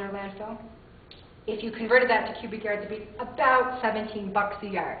at Milner Landfill. If you converted that to cubic yards, it'd be about 17 bucks a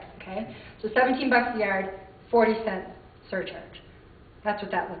yard, okay? So 17 bucks a yard, 40 cent surcharge. That's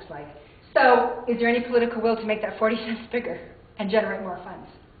what that looks like. So is there any political will to make that 40 cents bigger and generate more funds?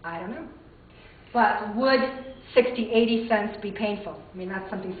 I don't know. But would 60, 80 cents be painful? I mean, that's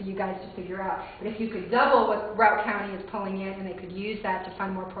something for you guys to figure out. But if you could double what Routt County is pulling in and they could use that to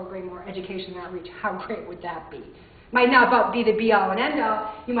fund more program, more education and outreach, how great would that be? Might not be the be-all and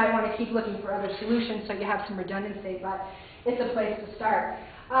end-all. You might want to keep looking for other solutions so you have some redundancy, but it's a place to start.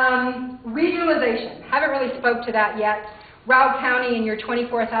 Regionalization. Haven't really spoke to that yet. Routt County and your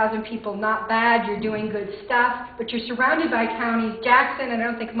 24,000 people, not bad. You're doing good stuff, but you're surrounded by counties, Jackson, and I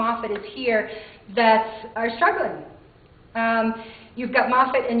don't think Moffett is here, that are struggling. You've got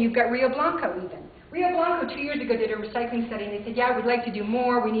Moffett and you've got Rio Blanco even. Rio Blanco 2 years ago did a recycling study and they said, yeah, we'd like to do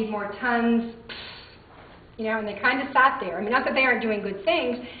more, we need more tons. you know, and they kind of sat there. I mean, not that they aren't doing good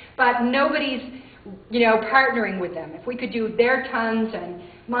things, but nobody's, you know, partnering with them. If we could do their tons and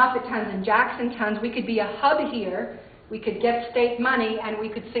Moffett tons and Jackson tons, we could be a hub here. We could get state money, and we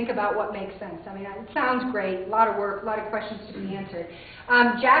could think about what makes sense. I mean, it sounds great, a lot of work, a lot of questions to be answered.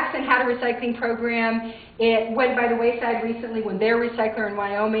 Jackson had a recycling program. It went by the wayside recently when their recycler in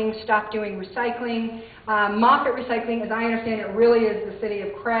Wyoming stopped doing recycling. Moffett Recycling, as I understand it, really is the city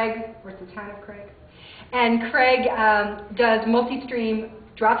of Craig, or it's the town of Craig. And Craig does multi-stream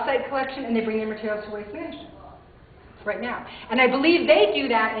drop site collection, and they bring their materials to waste management right now. And I believe they do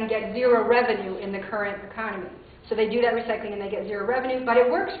that and get zero revenue in the current economy. So they do that recycling and they get zero revenue, but it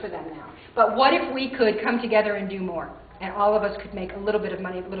works for them now. But what if we could come together and do more, and all of us could make a little bit of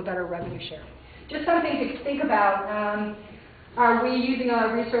money, a little better revenue share? Just something to think about. Are we using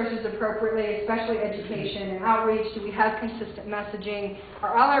our resources appropriately, especially education and outreach? Do we have consistent messaging?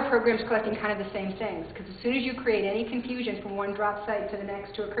 Are all our programs collecting kind of the same things? Because as soon as you create any confusion from one drop site to the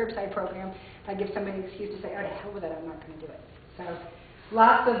next to a curbside program, that gives somebody an excuse to say, oh, to hell with it, I'm not going to do it. So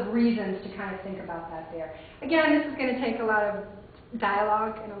lots of reasons to kind of think about that there. Again, this is going to take a lot of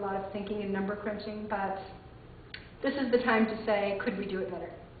dialogue and a lot of thinking and number crunching, but this is the time to say, could we do it better?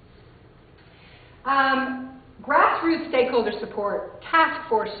 Grassroots stakeholder support, task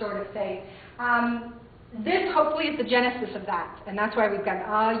force sort of thing. This hopefully is the genesis of that, and that's why we've got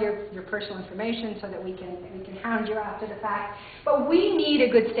all your personal information so that we can hound you after the fact. But we need a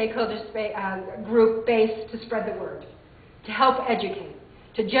good stakeholder group base to spread the word, to help educate,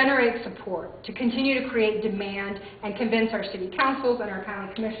 to generate support, to continue to create demand and convince our city councils and our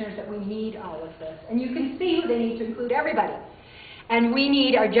county commissioners that we need all of this. And you can see they need to include everybody. And we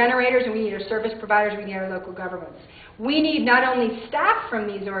need our generators, and we need our service providers, we need our local governments. We need not only staff from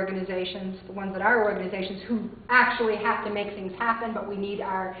these organizations, the ones that are organizations who actually have to make things happen, but we need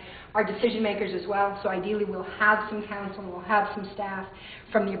our decision makers as well. So ideally we'll have some council and we'll have some staff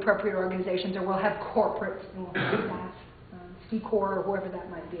from the appropriate organizations, or we'll have corporates and we'll have staff. Corps or whoever that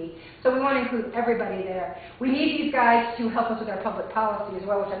might be. So we want to include everybody there. We need these guys to help us with our public policy as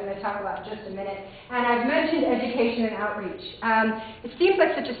well, which I'm going to talk about in just a minute. And I've mentioned education and outreach. It seems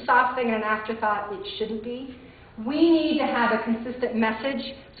like such a soft thing and an afterthought. It shouldn't be. We need to have a consistent message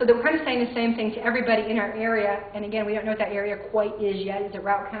so that we're kind of saying the same thing to everybody in our area. And again, we don't know what that area quite is yet. Is it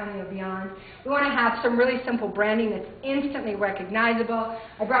Routt County or beyond? We want to have some really simple branding that's instantly recognizable.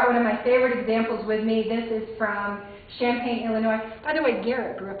 I brought one of my favorite examples with me. This is from Champaign, Illinois. By the way,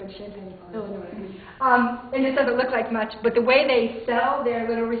 Garrett grew up in Champaign, Illinois. And it doesn't look like much, but the way they sell their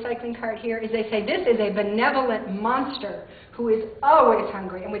little recycling cart here is they say, this is a benevolent monster who is always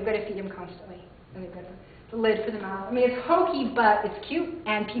hungry, and we've got to feed him constantly. And they've got the lid for the mouth. I mean, it's hokey, but it's cute,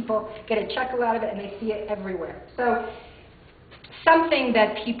 and people get a chuckle out of it, and they see it everywhere. So something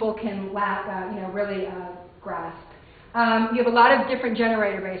that people can really grasp. You have a lot of different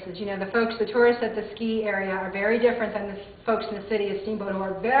generator bases. You know, the tourists at the ski area are very different than the folks in the city of Steamboat, who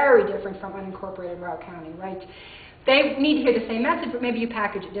are very different from unincorporated Routt County, right? They need to hear the same message, but maybe you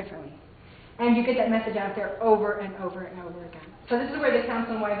package it differently. And you get that message out there over and over and over again. So this is where the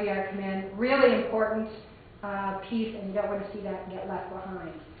council and YVR come in. Really important piece, and you don't want to see that get left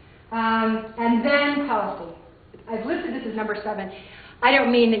behind. And then policy. I've listed this as number 7. I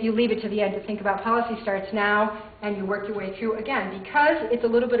don't mean that you leave it to the end to think about policy. Starts now and you work your way through, again, because it's a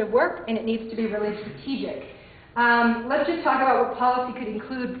little bit of work and it needs to be really strategic. Let's just talk about what policy could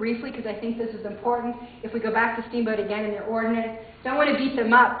include briefly, because I think this is important. If we go back to Steamboat again in their ordinance, don't want to beat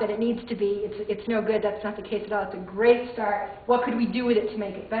them up that it needs to be, it's no good, that's not the case at all. It's a great start. What could we do with it to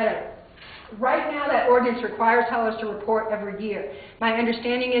make it better? Right now, that ordinance requires haulers to report every year. My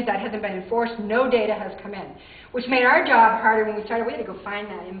understanding is that hasn't been enforced. No data has come in, which made our job harder when we started. We had to go find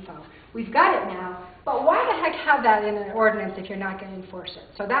that info. We've got it now, but why the heck have that in an ordinance if you're not going to enforce it?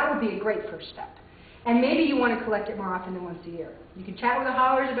 So that would be a great first step. And maybe you want to collect it more often than once a year. You can chat with the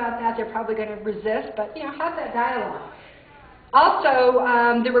haulers about that. They're probably going to resist, but have that dialogue. Also,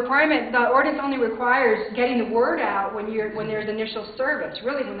 the ordinance only requires getting the word out when there's initial service,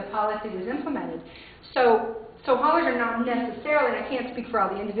 really when the policy was implemented. So haulers are not necessarily, and I can't speak for all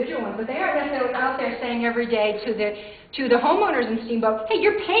the individual ones, but they aren't necessarily out there saying every day to the homeowners in Steamboat, hey,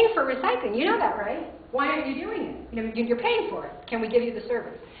 you're paying for recycling. You know that, right? Why aren't you doing it? You're paying for it. Can we give you the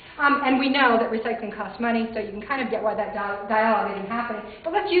service? And we know that recycling costs money, so you can kind of get why that dialogue isn't happening.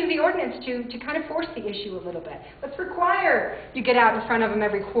 But let's use the ordinance to kind of force the issue a little bit. Let's require you get out in front of them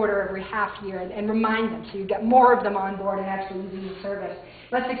every quarter, every half year, and remind them so you get more of them on board and actually using the service.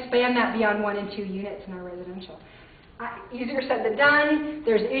 Let's expand that beyond 1 and 2 units in our residential. Easier said than done.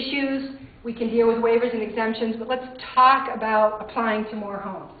 There's issues. We can deal with waivers and exemptions, but let's talk about applying to more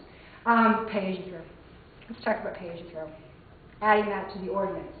homes. Pay as you throw. Let's talk about pay-as-you-throw. Adding that to the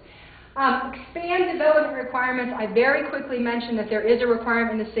ordinance. Expand development requirements. I very quickly mentioned that there is a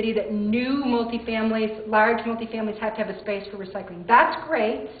requirement in the city that new multifamilies, large multifamilies, have to have a space for recycling. That's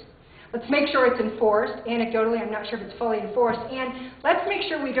great. Let's make sure it's enforced. Anecdotally, I'm not sure if it's fully enforced. And let's make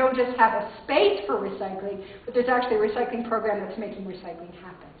sure we don't just have a space for recycling, but there's actually a recycling program that's making recycling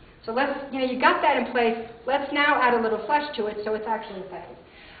happen. So let's, you got that in place. Let's now add a little flesh to it so it's actually effective.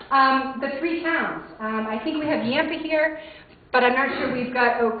 The 3 towns. I think we have Yampa here, but I'm not sure we've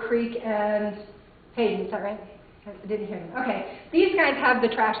got Oak Creek and Hayden. Is that right? I didn't hear them. Okay. These guys have the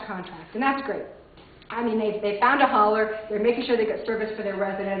trash contract, and that's great. I mean, they found a hauler. They're making sure they get service for their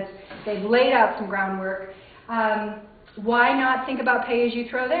residents. They've laid out some groundwork. Why not think about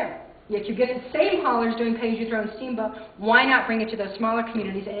pay-as-you-throw there? If you get the same haulers doing pay-as-you-throw in Steamboat, why not bring it to those smaller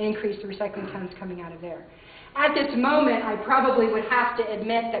communities and increase the recycling tons coming out of there? At this moment, I probably would have to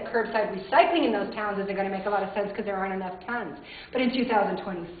admit that curbside recycling in those towns isn't going to make a lot of sense because there aren't enough tons. But in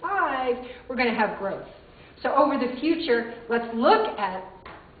 2025, we're going to have growth. So over the future, let's look at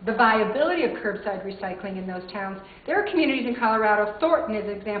the viability of curbside recycling in those towns. There are communities in Colorado, Thornton is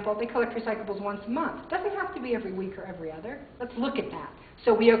an example, they collect recyclables once a month. It doesn't have to be every week or every other. Let's look at that.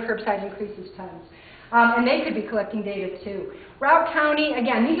 So WEO curbside increases tons. And they could be collecting data too. Routt County,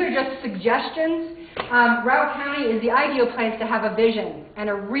 again, these are just suggestions. Routt County is the ideal place to have a vision and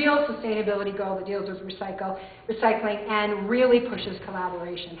a real sustainability goal that deals with recycling and really pushes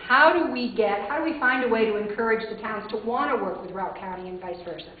collaboration. How do we find a way to encourage the towns to want to work with Routt County and vice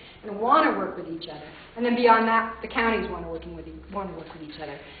versa, and want to work with each other? And then beyond that, the counties want to work with each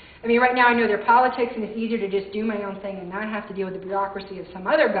other. I mean, right now I know they're politics and it's easier to just do my own thing and not have to deal with the bureaucracy of some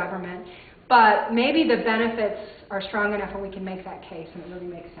other government, but maybe the benefits are strong enough and we can make that case and it really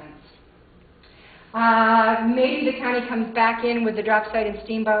makes sense. Maybe the county comes back in with the drop site in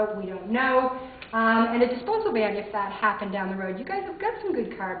Steamboat, we don't know. And a disposal ban if that happened down the road. You guys have got some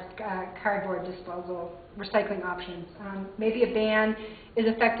good cardboard disposal recycling options. Maybe a ban is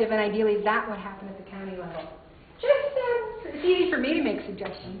effective and ideally that would happen at the county level. It's easy for me to make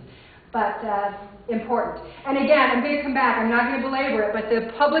suggestions, but important. And again, I'm going to come back, I'm not going to belabor it, but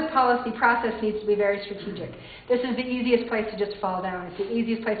the public policy process needs to be very strategic. This is the easiest place to just fall down. It's the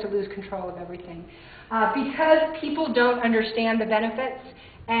easiest place to lose control of everything. Because people don't understand the benefits,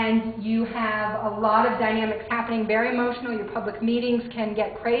 and you have a lot of dynamics happening, very emotional, your public meetings can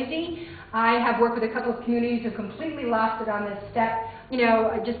get crazy. I have worked with a couple of communities who completely lost it on this step.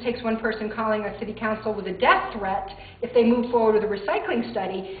 It just takes one person calling a city council with a death threat if they move forward with a recycling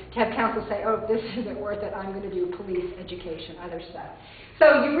study to have council say, oh, this isn't worth it, I'm going to do police, education, other stuff.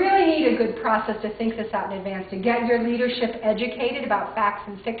 So you really need a good process to think this out in advance, to get your leadership educated about facts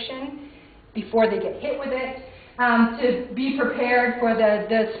and fiction before they get hit with it, to be prepared for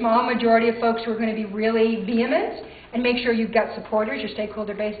the small majority of folks who are going to be really vehement, and make sure you've got supporters, your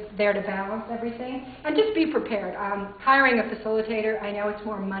stakeholder base there to balance everything. And just be prepared. Hiring a facilitator, I know it's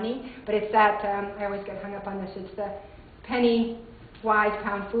more money, but it's that, I always get hung up on this, it's the penny wise,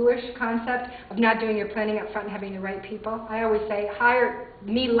 pound foolish concept of not doing your planning up front and having the right people. I always say, hire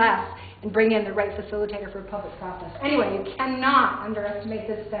me less and bring in the right facilitator for a public process. Anyway, you cannot underestimate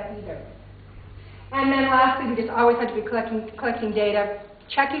this step either. And then lastly, we just always have to be collecting data.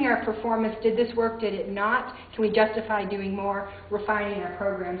 Checking our performance, did this work, did it not? Can we justify doing more, refining our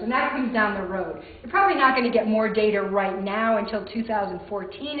programs? And that comes down the road. You're probably not going to get more data right now until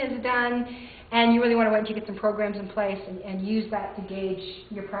 2014 is done, and you really want to wait until you get some programs in place and use that to gauge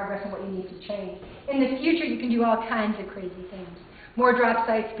your progress and what you need to change. In the future, you can do all kinds of crazy things. More drop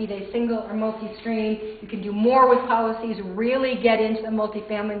sites, be they single or multi-stream. You can do more with policies, really get into the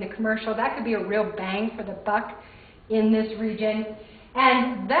multifamily and the commercial. That could be a real bang for the buck in this region.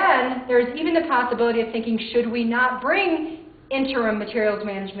 And then there's even the possibility of thinking, should we not bring interim materials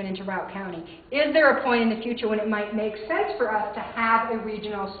management into Routt County? Is there a point in the future when it might make sense for us to have a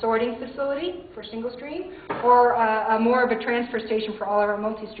regional sorting facility for single stream or more of a transfer station for all of our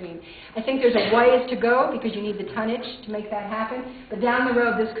multi-stream? I think there's a ways to go because you need the tonnage to make that happen, but down the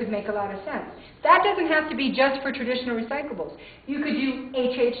road this could make a lot of sense. That doesn't have to be just for traditional recyclables. You could do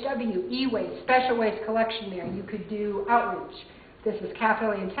HHW, e-waste, special waste collection there. You could do outreach. This is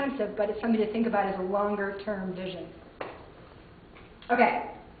capitally intensive, but it's something to think about as a longer-term vision. Okay.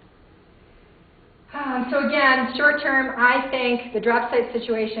 So again, short-term, I think the drop site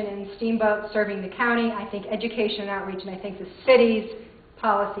situation in Steamboat serving the county, I think education and outreach, and I think the city's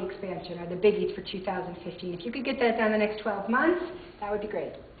policy expansion are the biggies for 2015. If you could get that done in the next 12 months, that would be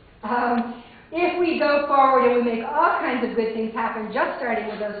great. If we go forward and we make all kinds of good things happen, just starting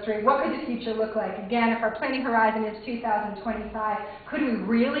with those three, what could the future look like? Again, if our planning horizon is 2025, could we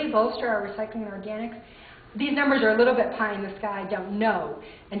really bolster our recycling and organics? these numbers are a little bit pie in the sky, don't know,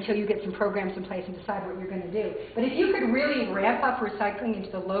 until you get some programs in place and decide what you're going to do. But if you could really ramp up recycling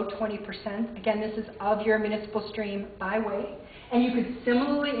into the low 20%, again, this is of your municipal stream by weight, and you could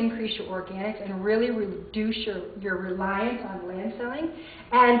similarly increase your organics and really reduce your reliance on landfilling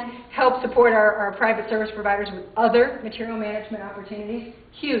and help support our private service providers with other material management opportunities,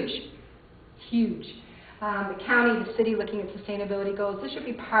 huge, huge. The county, the city looking at sustainability goals, this should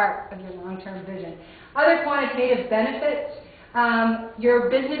be part of your long-term vision. Other quantitative benefits, your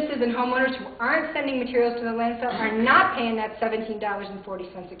businesses and homeowners who aren't sending materials to the landfill are not paying that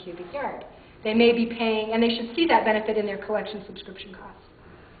 $17.40 a cubic yard. They may be paying, and they should see that benefit in their collection subscription costs.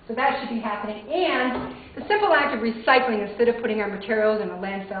 So that should be happening. And the simple act of recycling instead of putting our materials in a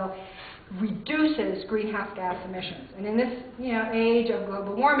landfill reduces greenhouse gas emissions. And in this age of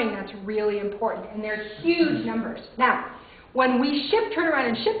global warming, that's really important. And they're huge numbers. Now, when we turn around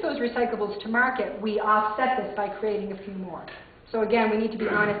and ship those recyclables to market, we offset this by creating a few more. So again, we need to be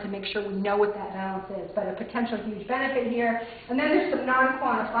honest and make sure we know what that balance is. But a potential huge benefit here. And then there's some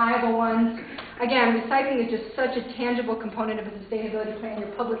non-quantifiable ones. Again, recycling is just such a tangible component of a sustainability plan.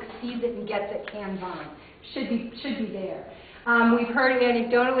 Your public sees it and gets it hands-on. Should be there. We've heard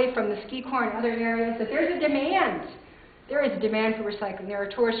anecdotally from the ski corps and other areas that there's a demand. There is a demand for recycling. There are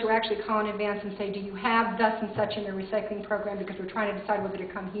tourists who actually call in advance and say, do you have thus and such in the recycling program, because we're trying to decide whether to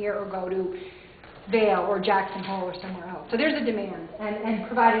come here or go to Vail or Jackson Hole or somewhere else. So there's a demand, and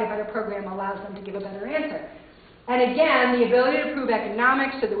providing a better program allows them to give a better answer. And again, the ability to prove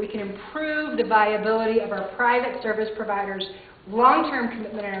economics so that we can improve the viability of our private service providers' long-term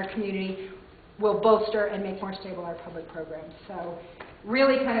commitment in our community will bolster and make more stable our public programs. So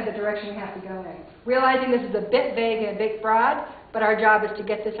really kind of the direction we have to go in. Realizing this is a bit vague and a bit broad, but our job is to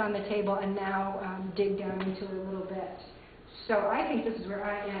get this on the table and now dig down into it a little bit. So I think this is where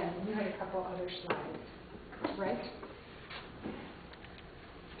I am. You had a couple other slides, right?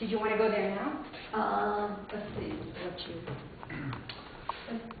 Did you want to go there now? Let's see.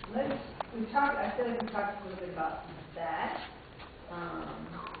 I feel like we talked a little bit about that.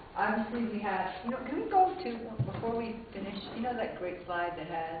 Obviously, we have, can we go to, before we finish, that great slide that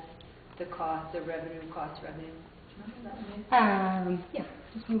has the cost, the revenue, cost, revenue? Do you know what that is? Yeah,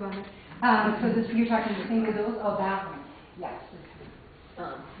 just move on. So you're talking the single bills? Oh, that one. Yes.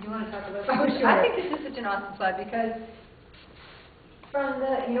 You want to talk about that? Oh, sure. I think this is such an awesome slide because from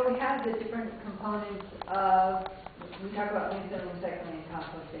the, we have the different components of, we talk about landfill, recycling, and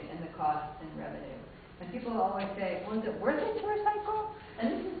composting, and the cost and revenue. And people always say, well, is it worth it to recycle?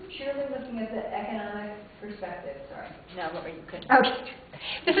 And this is purely looking at the economic perspective. Sorry. No, Lauri, you couldn't. Okay.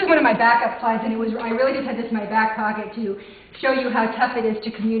 This is one of my backup slides, and I really just had this in my back pocket to show you how tough it is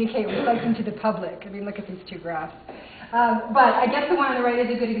to communicate recycling to the public. I mean, look at these two graphs. But I guess the one on the right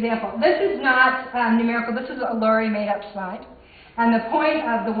is a good example. This is not numerical. This is a Lauri made-up slide. And the point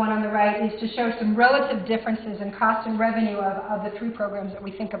of the one on the right is to show some relative differences in cost and revenue of the three programs that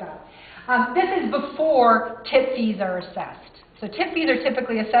we think about. This is before tip fees are assessed. So tip fees are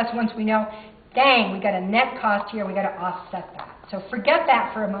typically assessed once we know, dang, we got a net cost here, we got to offset that. So forget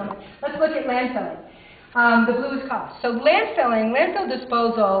that for a moment. Let's look at landfilling. The blue is cost. So landfill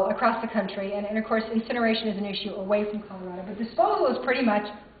disposal across the country, and of course incineration is an issue away from Colorado, but disposal is pretty much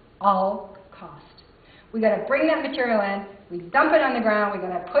all cost. We got to bring that material in, we dump it on the ground, we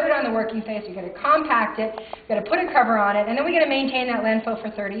got to put it on the working face, we got to compact it, we got to put a cover on it, and then we got to maintain that landfill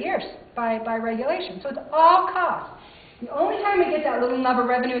for 30 years by regulation. So it's all cost. The only time we get that little nub of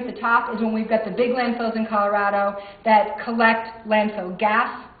revenue at the top is when we've got the big landfills in Colorado that collect landfill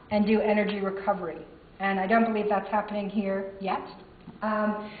gas and do energy recovery. And I don't believe that's happening here yet.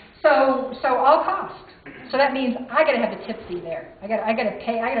 So all cost. So that means I got to have a tip fee there. I got to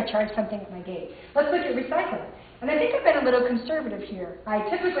pay. I got to charge something at my gate. Let's look at recycling. And I think I've been a little conservative here. I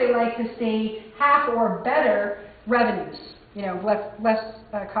typically like to see half or better revenues. Less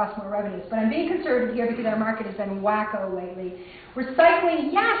cost, more revenues. But I'm being conservative here because our market has been wacko lately.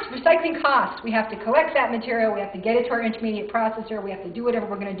 Recycling, yes, recycling costs. We have to collect that material, we have to get it to our intermediate processor, we have to do whatever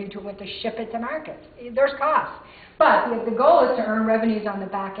we're going to do to it to ship it to market. There's costs. But the goal is to earn revenues on the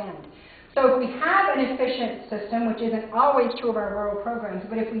back end. So if we have an efficient system, which isn't always true of our rural programs,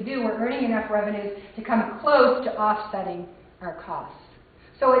 but if we do, we're earning enough revenues to come close to offsetting our costs.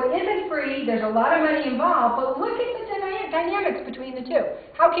 So it isn't free, there's a lot of money involved, but look at the dynamics between the two.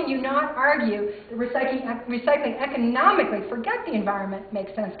 How can you not argue that recycling economically, forget the environment,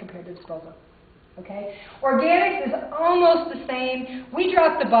 makes sense compared to disposal? Okay? Organics is almost the same. We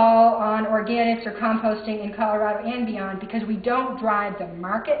dropped the ball on organics or composting in Colorado and beyond because we don't drive the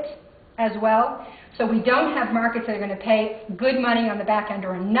market, as well. So we don't have markets that are going to pay good money on the back end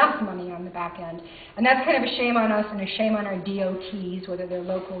or enough money on the back end. And that's kind of a shame on us and a shame on our DOTs, whether they're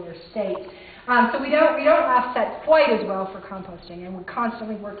local or state. So we don't offset quite as well for composting, and we're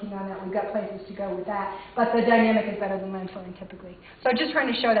constantly working on that. We've got places to go with that, but the dynamic is better than landfilling typically. So just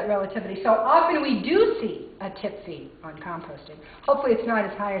trying to show that relativity. So often we do see a tip fee on composting. Hopefully it's not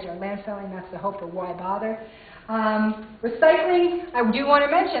as high as our landfilling. That's the hope, or why bother? Recycling, I do want to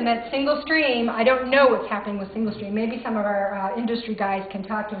mention that single stream, I don't know what's happening with single stream. Maybe some of our industry guys can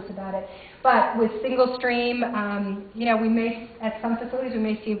talk to us about it. But with single stream, you know, we may, at some facilities, we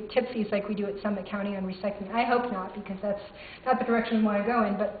may see tip fees like we do at Summit County on recycling. I hope not, because that's not the direction we want to go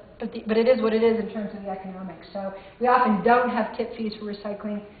in. But it is what it is in terms of the economics. So we often don't have tip fees for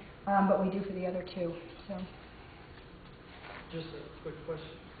recycling, but we do for the other two. So. Just a quick question.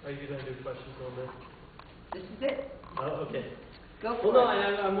 Are you going to do questions a little bit? This is it. Oh, okay. Go for Well, no,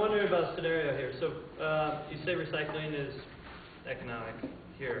 it. I'm wondering about a scenario here. So you say recycling is economic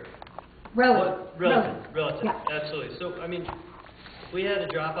here. Relative. Relative. Yeah. Absolutely. So, I mean, if we had a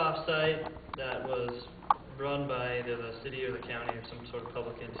drop-off site that was run by either the city or the county or some sort of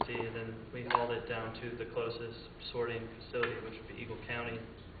public entity, and then we hauled it down to the closest sorting facility, which would be Eagle County,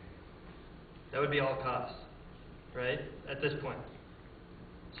 that would be all cost, right, at this point?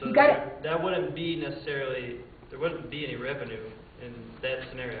 So You got it. that wouldn't be necessarily, there wouldn't be any revenue in that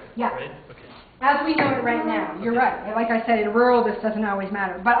scenario, Yeah. right? Okay. As we know it right now, you're right. And like I said, in rural, this doesn't always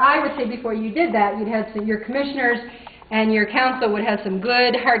matter. But I would say before you did that, you'd have your commissioners and your council would have some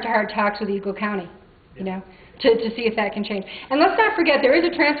good heart-to-heart talks with Eagle County, you know, to see if that can change. And let's not forget, there is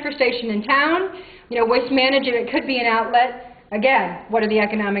a transfer station in town. You know, waste management could be an outlet. Again, what are the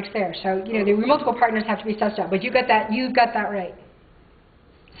economics there? So, you know, the multiple partners have to be sussed out. But you've got that right.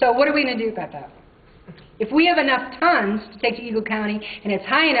 So what are we going to do about that? If we have enough tons to take to Eagle County and it's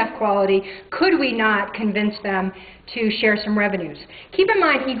high enough quality, could we not convince them to share some revenues? Keep in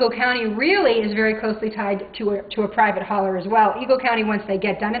mind, Eagle County really is very closely tied to a private hauler as well. Eagle County, once they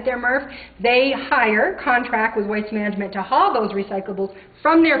get done at their MRF, they contract with Waste Management to haul those recyclables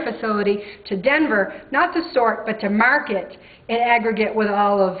from their facility to Denver, not to sort, but to market in aggregate with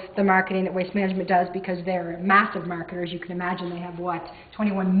all of the marketing that Waste Management does, because they're massive marketers. You can imagine they have, what,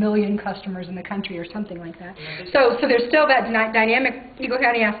 21 million customers in the country or something like that. So there's still that dynamic Eagle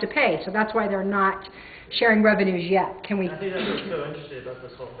County has to pay, so that's why they're not sharing revenues yet. Can we? I think that's what's so interesting about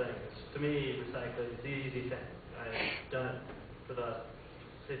this whole thing. To me, recycling is the easy thing. I've done it for the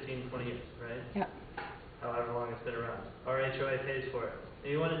 15, 20 years, right? Yeah. However long it's been around. Our HOA pays for it.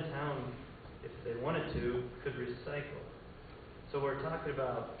 Anyone in town, if they wanted to, could recycle. So we're talking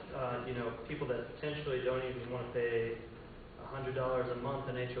about, you know, people that potentially don't even want to pay $100 a month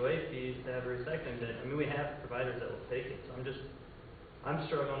in HOA fees to have a recycling bin. I mean, we have providers that will take it. So I'm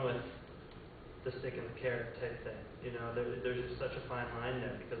struggling with the stick and the carrot type thing. You know, there's just such a fine line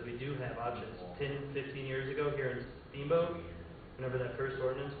there, because we do have options. 10, 15 years ago here in Steamboat, whenever that first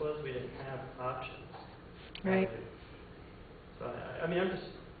ordinance was, we didn't have options. Right. So I mean, I'm just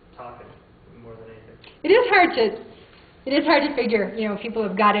talking more than anything. It is hard to figure, you know, people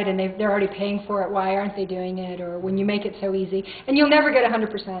have got it and they're already paying for it, why aren't they doing it, or when you make it so easy. And you'll never get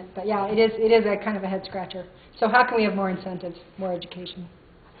 100%, but yeah, it is a kind of a head scratcher. So how can we have more incentives, more education?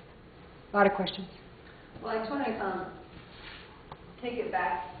 A lot of questions. Well, I just want to take it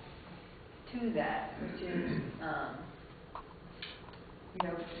back to that, which is, you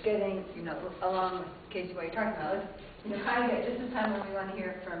know, getting, you know, along with Casey, what you're talking about, is, you know, kind of get, this is time when we want to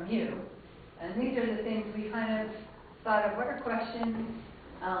hear from you. And these are the things we kind of thought of, what are questions,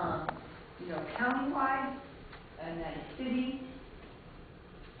 you know, county-wide, and then city,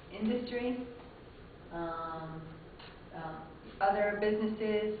 industry, other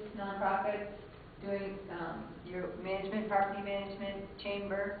businesses, nonprofits, doing your management, property management,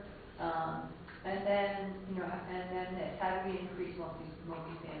 chamber, and then, you know, and then this, how do we increase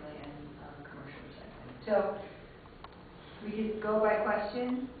multifamily and commercial recycling? So we could go by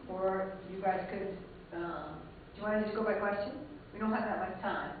question, or you guys could, do you want to just go by question? We don't have that much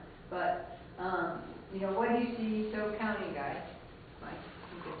time, but, you know, what do you see, so county guys, Mike,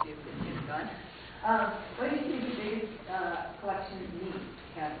 we'll get you if it's done. What do you see the biggest collection need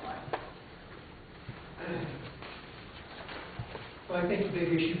county-wide? Well, I think the big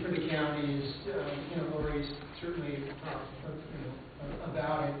issue for the county is, you know, Lauri's certainly talked,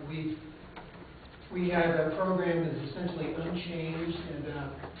 about it. We had a program that's essentially unchanged in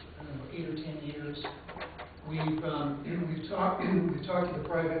about, I don't know, 8 or 10 years. We've talked to the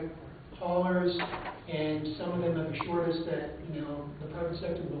private haulers, and some of them have assured us that, you know, the private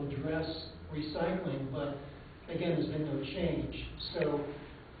sector will address recycling, but again, there's been no change. So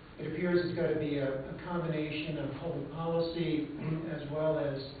It appears it's got to be a combination of public policy as well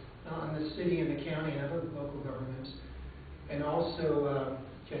as on the city and the county and other local governments, and also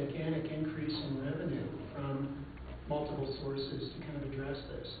a gigantic increase in revenue from multiple sources to kind of address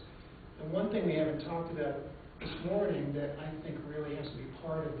this. And one thing we haven't talked about this morning that I think really has to be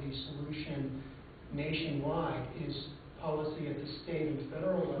part of the solution nationwide is policy at the state and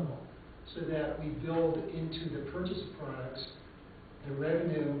federal level, so that we build into the purchase of products the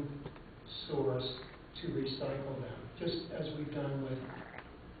revenue source to recycle them, just as we've done with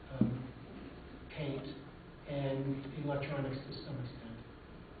paint and electronics to some extent.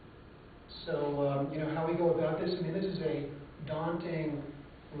 So, how we go about this, I mean, this is a daunting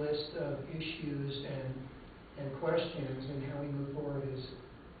list of issues and questions, and how we move forward is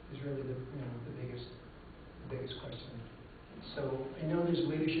really the biggest question. So I know there's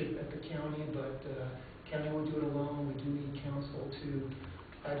leadership at the county, but county won't do it alone. We do need council to,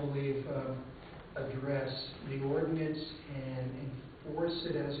 I believe, address the ordinance and enforce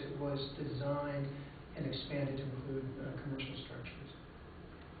it as it was designed and expanded to include commercial structures.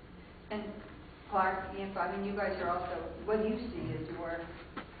 And Clark, Yampa, I mean, you guys are also, what do you see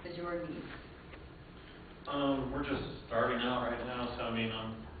as your needs? We're just starting out right now, so I mean,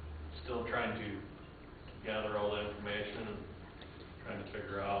 I'm still trying to gather all the information and trying to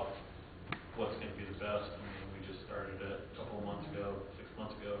figure out what's going to be the best. I mean, we just started it a couple months ago, 6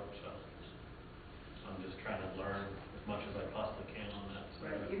 months ago, so I'm just trying to learn as much as I possibly can on that.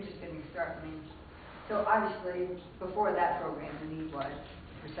 So right, you're just getting started. I mean, so obviously, before that program, the need was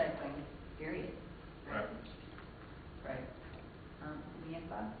recycling, period. right. Right.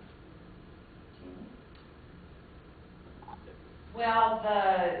 Yampa? Jeannie? Well,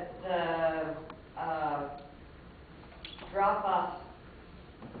 the drop-off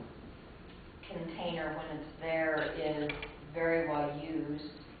container, when it's there, is very well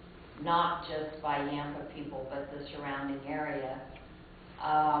used, not just by Yampa people, but the surrounding area.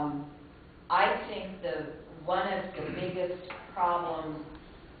 I think one of the biggest problems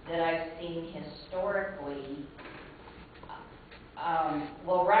that I've seen historically,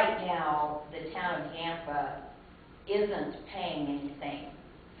 well, right now, the town of Yampa isn't paying anything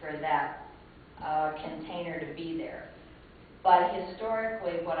for that container to be there. But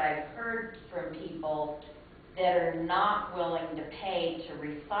historically, what I've heard from people that are not willing to pay to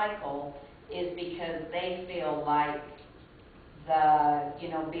recycle is because they feel like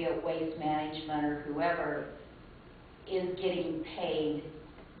be it Waste Management or whoever, is getting paid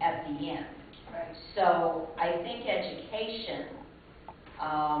at the end. Right. So I think education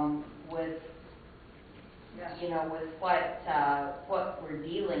with what we're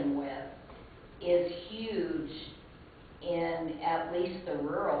dealing with is huge in at least the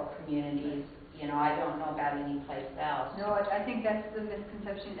rural communities. I don't know about any place else. No, I think that's the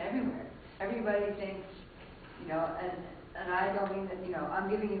misconception everywhere. Everybody thinks, and I don't mean that, I'm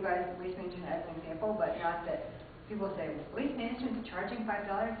giving you guys Waste Management as an example, but not that people say, Waste Management's charging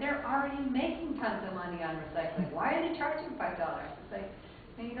 $5. They're already making tons of money on recycling. Why are they charging $5? It's like,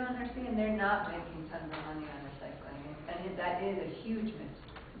 no, you don't understand. They're not making tons of money on recycling. And that is a huge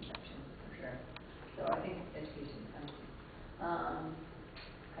misconception, for sure. So I think education comes.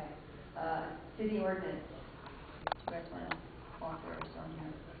 Okay. City ordinance. Do you guys want to offer us on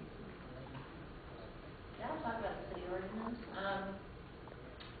here? Yeah, I'll talk about the city ordinance.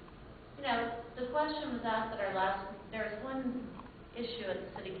 The question was asked at our there was one issue at the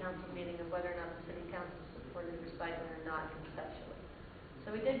city council meeting of whether or not the city council supported recycling or not conceptually. So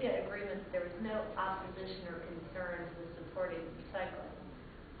we did get agreement that there was no opposition or concern to supporting recycling.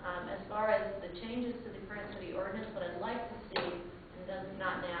 As far as the changes to the current city ordinance, what I'd like to see, and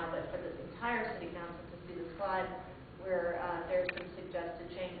not now, but for the entire city council to see the slide where there's some suggested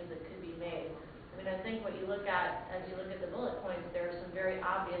changes that could be made. I mean, I think what you look at, as you look at the bullet points, there are some very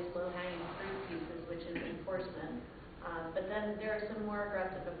obvious low-hanging fruit pieces, which is enforcement. But then there are some more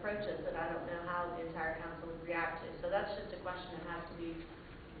aggressive approaches that I don't know how the entire council would react to. So that's just a question that has to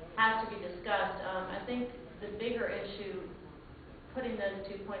be discussed. I think the bigger issue, putting those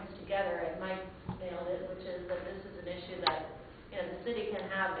 2 points together, and Mike nailed it, which is that this is an issue that the city can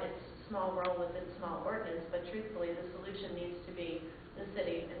have its small role with its small ordinance, but truthfully, the solution needs to be the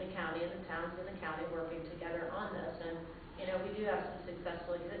city and the county and the towns in the county working together on this. And we do have some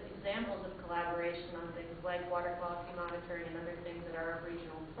successful examples of collaboration on things like water quality monitoring and other things that are of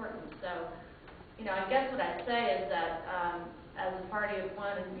regional importance. So, I guess what I'd say is that as a party of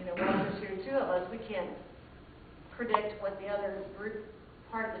one, and Walter's here, two of us, we can't predict what the other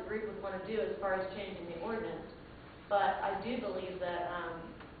part of the group would want to do as far as changing the ordinance. But I do believe that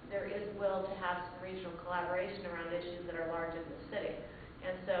there is will to have some regional collaboration around issues that are large in the city.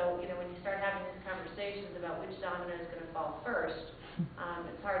 And so, domino is going to fall first.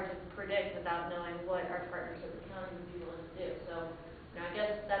 It's hard to predict without knowing what our partners at the county would be willing to do. So, I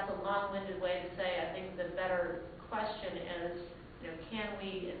guess that's a long-winded way to say I think the better question is, can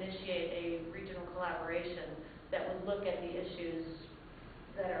we initiate a regional collaboration that would look at the issues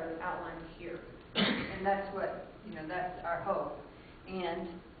that are outlined here? And that's what, that's our hope. And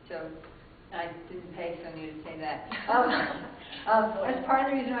so, I didn't pay Sonia to say that. That's part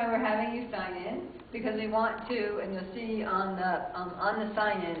of the reason why we're having you sign in, because we want to, and you'll see on the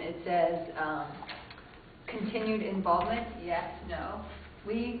sign-in, it says continued involvement, yes, no.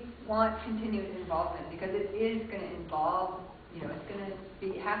 We want continued involvement because it is going to involve, it's going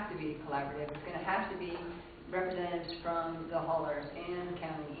to have to be collaborative. It's going to have to be representatives from the haulers and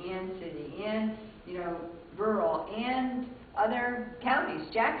county and city and, rural and other counties,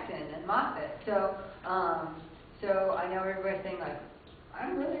 Jackson and Moffett. So I know everybody's saying like,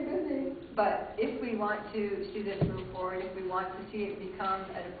 I'm really busy, but if we want to see this move forward, if we want to see it become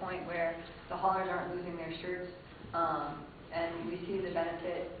at a point where the haulers aren't losing their shirts, and we see the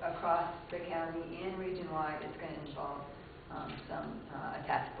benefit across the county and region-wide, it's going to involve a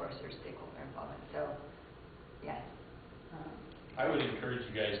task force or stakeholder involvement. So, yes. I would encourage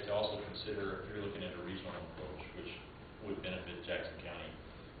you guys to also consider, if you're looking at a regional approach, which would benefit Jackson County,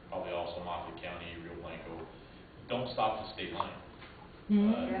 probably also Moffett County, Rio Blanco, don't stop at the state line.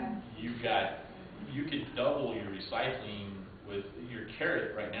 You could double your recycling with your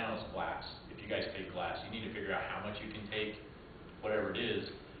carrot right now is glass. If you guys take glass, you need to figure out how much you can take, whatever it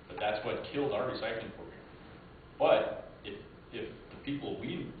is, but that's what killed our recycling program. But if the people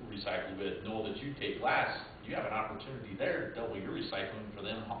we recycle with know that you take glass, you have an opportunity there to double your recycling for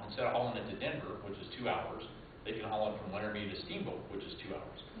them. Instead of hauling it to Denver, which is 2 hours, they can haul it from Laramie to Steamboat, which is 2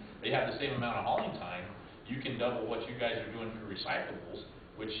 hours. They have the same amount of hauling time. You can double what you guys are doing for recyclables,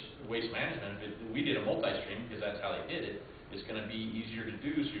 which waste management, we did a multi-stream because that's how they did it. It's going to be easier to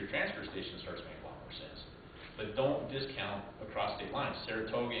do, so your transfer station starts making a lot more sense. But don't discount across state lines.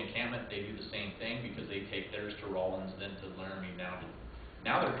 Saratoga and Camet, they do the same thing because they take theirs to Rawlins, then to Laramie, now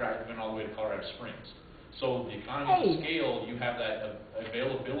they're driving all the way to Colorado Springs. So the economy of scale, you have that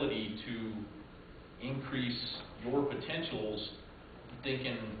availability to increase your potentials,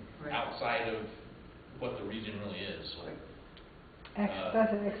 thinking outside of what the region really is. So,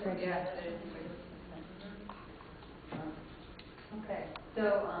 that's an excellent. Yeah. Okay.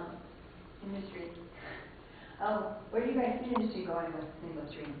 So, industry. Where do you guys see industry going with single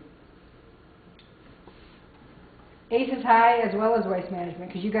stream? ACE is high as well as waste management,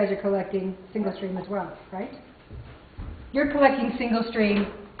 because you guys are collecting single stream as well, right? You're collecting single stream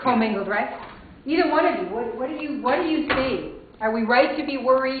commingled, right? Either one of you. What do you see? Are we right to be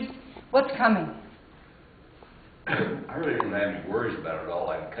worried? What's coming? I really don't have any worries about it all.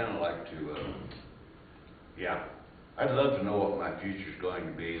 I'd kind of like to, I'd love to know what my future's going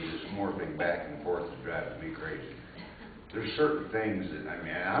to be. This morphing back and forth is driving me crazy. There's certain things that,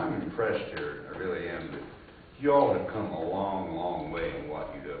 I'm impressed here, I really am, but you all have come a long, long way in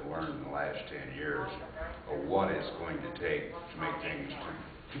what you have learned in the last 10 years of what it's going to take to make things,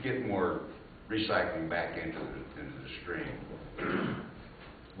 to get more recycling back into the stream.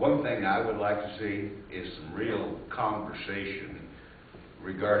 One thing I would like to see is some real conversation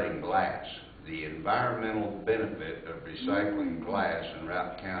regarding glass, the environmental benefit of recycling glass in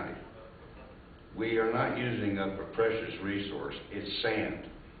Routt County. We are not using up a precious resource. It's sand.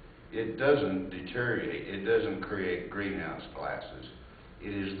 It doesn't deteriorate. It doesn't create greenhouse gases.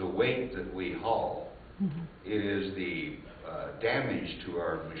 It is the weight that we haul. It is the damage to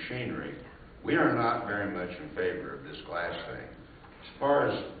our machinery. We are not very much in favor of this glass thing. As far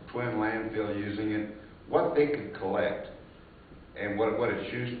as Twin Landfill using it, what they could collect and what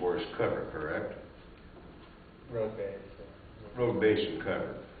it's used for is cover, correct? Road base. Road base and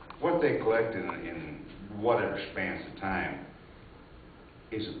cover. What they collect in whatever spans of time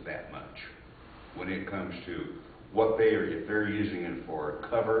isn't that much when it comes to what if they're using it for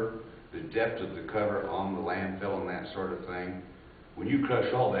cover, the depth of the cover on the landfill and that sort of thing. When you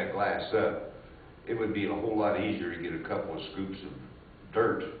crush all that glass up, it would be a whole lot easier to get a couple of scoops of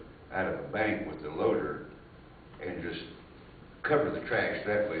dirt out of a bank with the loader and just cover the trash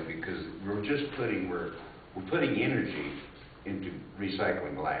that way, because we're putting energy into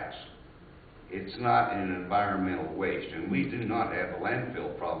recycling glass. It's not an environmental waste, and we do not have a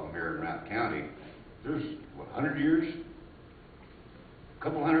landfill problem here in Routt County. There's, 100 years? A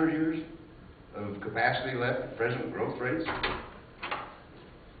couple 100 years of capacity left at present growth rates?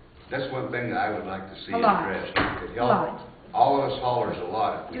 That's one thing that I would like to see addressed. A lot. all of us haulers a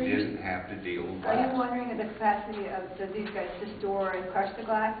lot if we didn't have to deal with Are you glass. wondering the capacity of these guys to store and crush the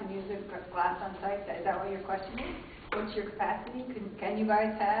glass and use the glass on site? Is that what your question is? What's your capacity? Can you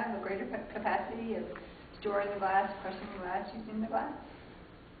guys have a greater capacity of storing the glass, crushing the glass, using the glass?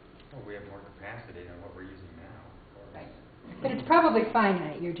 Well, we have more capacity than what we're using now, of course. Right. But it's probably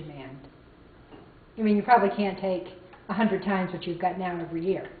finite, your demand. I mean, you probably can't take 100 times what you've got now every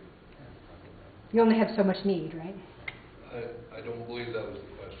year. You only have so much need, right? I don't believe that was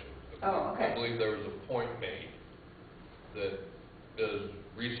the question. Oh, okay. I believe there was a point made that does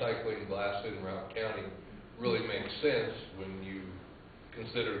recycling glass in Routt County really make sense when you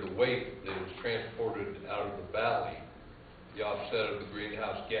consider the weight that is transported out of the valley, the offset of the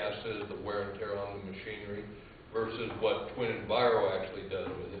greenhouse gases, the wear and tear on the machinery, versus what Twin Enviro actually does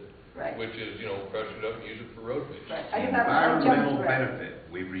with it, Right. which is, crush it up and use it for road base. Right. The environmental benefit,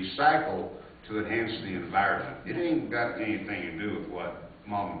 we recycle to enhance the environment. It ain't got anything to do with what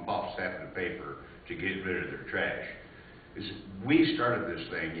mom and pops have to pay to get rid of their trash. We started this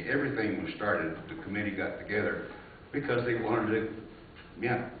thing, everything was started, the committee got together because they wanted to,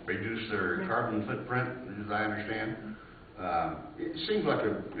 reduce their carbon footprint, as I understand. It seems like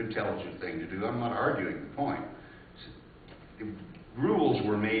an intelligent thing to do. I'm not arguing the point. Rules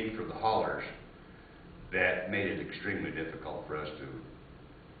were made for the haulers that made it extremely difficult for us to,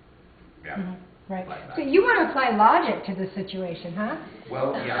 Right. like that. So you want to apply logic to this situation, huh?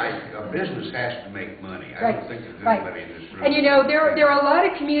 Well, a business has to make money. I don't think there's anybody in this room. And there are a lot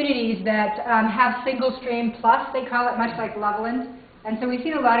of communities that have single stream plus, they call it, much like Loveland. And so we've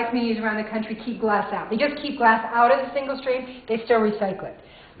seen a lot of communities around the country keep glass out. They just keep glass out of the single stream, they still recycle it.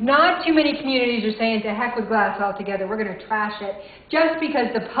 Not too many communities are saying to heck with glass altogether, we're going to trash it, just because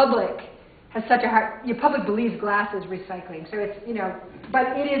the public has such a hard, your public believes glass is recycling. So it's, but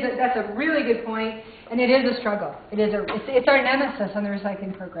that's a really good point, and it is a struggle. It's our nemesis on the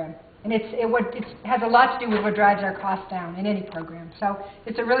recycling program. And it has a lot to do with what drives our costs down in any program. So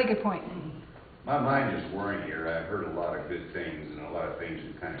it's a really good point. My mind is worrying here. I've heard a lot of good things, and a lot of things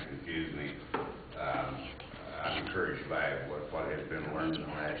that kind of confuse me. I'm encouraged by what has been learned in the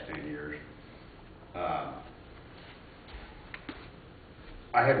last 10 years.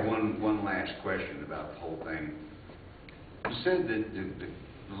 I had one last question about the whole thing. You said that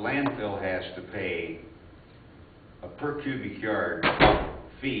the landfill has to pay a per cubic yard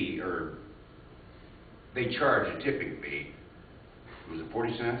fee, or they charge a tipping fee. Was it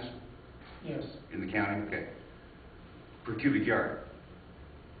 40 cents? Yes. In the county? Okay. Per cubic yard.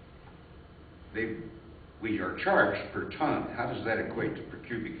 We are charged per ton. How does that equate to per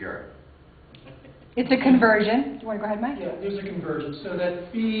cubic yard? It's a conversion. Do you want to go ahead, Mike? Yeah, there's a conversion. So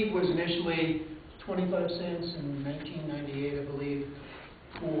that fee was initially 25 cents in 1998, I believe,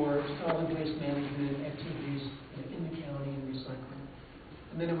 for solid waste management activities in the county and recycling.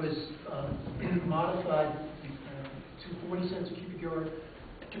 And then it was modified to 40 cents a cubic yard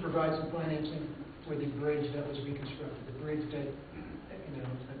to provide some financing for the bridge that was reconstructed. The bridge that,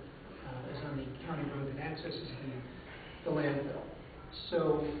 is on the county road that accesses the landfill.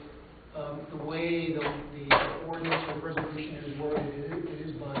 So the way the ordinance or resolution is worded, it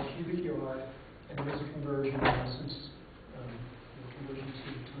is by cubic yard, and there is a conversion, in essence, conversion to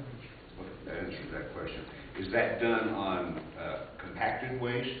tonnage. Well, that answers that question. Is that done on compacted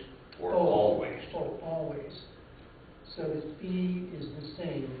waste or Oh, all waste? Oh, all waste. So the fee is the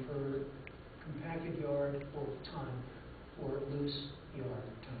same for compacted yard or ton, or loose yard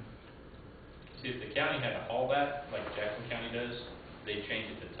ton. See, if the county had to haul that, like Jackson County does, they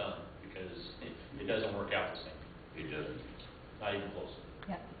change it to ton, because it doesn't work out the same. It doesn't. Not even close.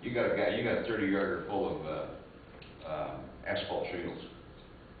 Yeah. You got a 30-yarder full of asphalt shingles.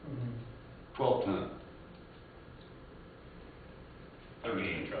 12 ton. 30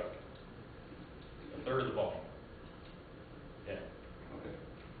 in the truck. A third of the volume. Yeah. Okay.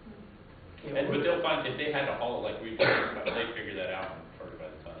 But they'll find, if they had to haul it like we did, they'd figure that out and charge by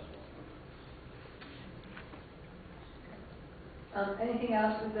the ton as well. Anything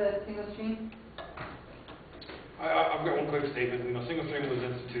else with the single stream? I've got one quick statement. Single stream was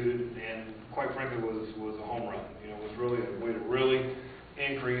instituted, and quite frankly, was a home run. It was really a way to really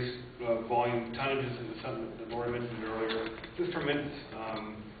increase volume. Tonnages is something that Lauri mentioned earlier. Just tremendous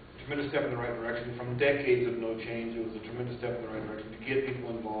step in the right direction. From decades of no change, it was a tremendous step in the right direction to get people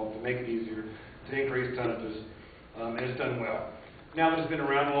involved, to make it easier, to increase tonnages, and it's done well. Now that it's been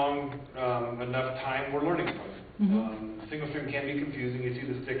around long enough time, we're learning from it. Single stream can be confusing. You see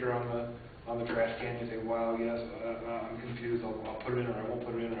the sticker on the trash can, you say, wow, yes, I'm confused, I'll put it in or I won't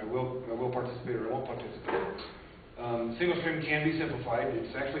put it in, or I will participate or I won't participate. Single stream can be simplified.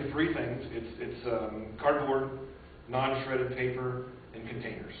 It's actually three things. It's cardboard, non-shredded paper, and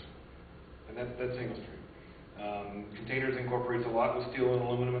containers. And that's single stream. Containers incorporates a lot with steel and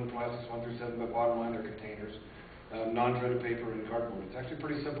aluminum and plastics 1 through 7, but bottom line they're containers. Non-shredded paper and cardboard. It's actually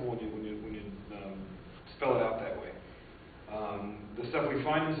pretty simple when you spell it out that way. The stuff we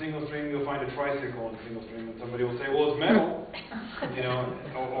find in single stream, you'll find a tricycle in single stream, and somebody will say, well, it's metal, you know,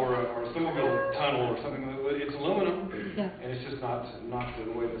 or a snowmobile tunnel or something. It's aluminum, and it's just not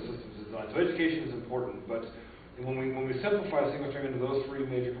the way the system's designed. So education is important, but when we simplify the single stream into those 3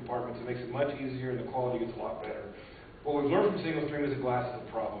 major compartments, it makes it much easier and the quality gets a lot better. What we've learned from single stream is that glass is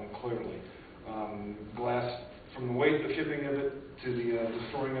a problem, clearly. Glass, from the weight of shipping of it, to the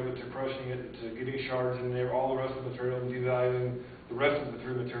storing of it, to crushing it, to getting shards in there, all the rest of the material, and devaluing the rest of the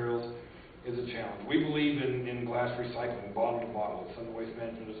 3 materials is a challenge. We believe in glass recycling, bottle to bottle. It's something Waste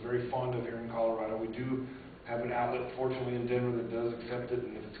Management is very fond of here in Colorado. We do have an outlet, fortunately, in Denver that does accept it,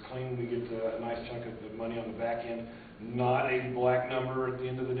 and if it's clean, we get a nice chunk of the money on the back end. Not a black number at the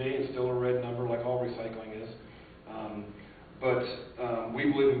end of the day, it's still a red number like all recycling is. But we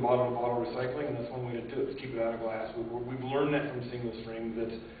believe in bottle-to-bottle recycling, and that's one way to do it, is keep it out of glass. We've learned that from single stream,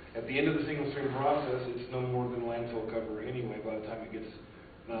 that at the end of the single stream process, it's no more than landfill cover anyway by the time it gets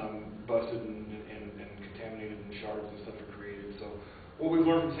busted and contaminated and shards and stuff are created. So what we've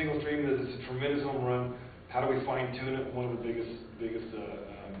learned from single stream is it's a tremendous home run. How do we fine-tune it? One of the biggest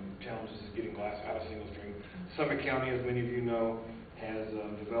challenges is getting glass out of single stream. Summit County, as many of you know, has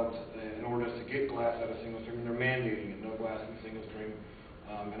developed an ordinance to get glass out of single stream, and they're mandating it, no glass in single stream,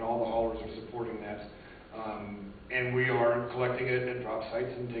 and all the haulers are supporting that. And we are collecting it at drop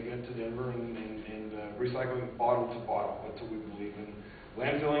sites and taking it to Denver and recycling bottle to bottle. That's what we believe in.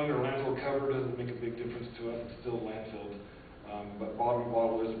 Landfilling or landfill cover doesn't make a big difference to us. It's still landfilled. But bottle to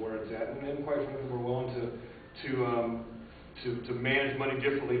bottle is where it's at. And quite frankly, we're willing to manage money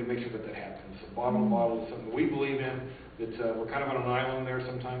differently to make sure that happens. So bottle to bottle is something we believe in. That we're kind of on an island there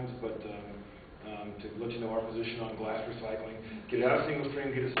sometimes, but to let you know our position on glass recycling, get it out of single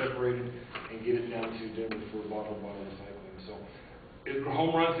stream, get it separated, and get it down to Denver for bottle-to-bottle recycling. So, it's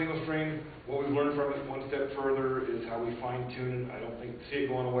home run single stream. What we've learned from it one step further is how we fine-tune it. I don't see it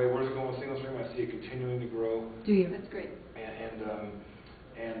going away. Where's it going with single stream? I see it continuing to grow. Do you? That's great.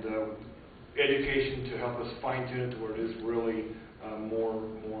 And education to help us fine-tune it to where it is really more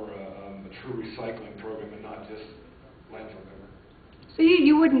a true recycling program and not just landfill cover. So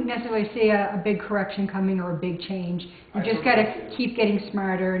you wouldn't necessarily see a big correction coming or a big change. You just got to keep getting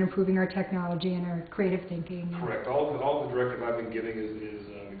smarter and improving our technology and our creative thinking. Correct. All the directive I've been giving is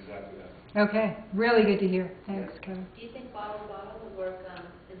exactly that. Okay. Really good to hear. Thanks, Kevin. Do you think bottle to bottle would work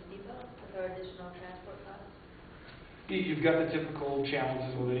this depot with our additional transport costs? You've got the typical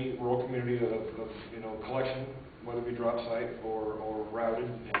challenges with any rural community of collection, whether it be drop site or routed,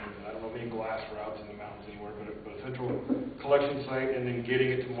 and I don't know of any glass routes in the mountains anywhere, but a central collection site and then getting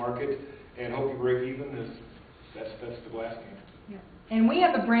it to market and hope you break even that's the glass game. Yeah. And we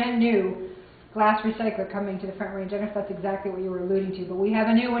have a brand new glass recycler coming to the Front Range. I don't know if that's exactly what you were alluding to, but we have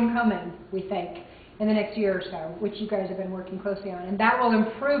a new one coming, we think, in the next year or so, which you guys have been working closely on. And that will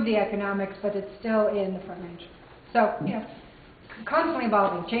improve the economics, but it's still in the Front Range. So, constantly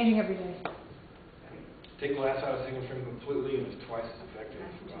evolving, changing every day. Take glass out of single stream completely and it's twice as effective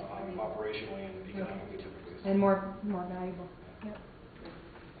operationally and economically typically. And more valuable. Yep.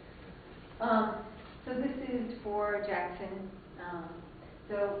 So this is for Jackson.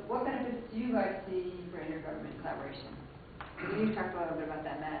 So what benefits do you guys see for intergovernment collaboration? You talked a little bit about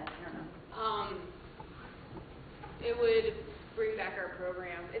that, Matt. I don't know. It would bring back our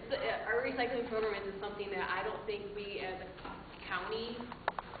program. Our recycling program is something that I don't think we as a county,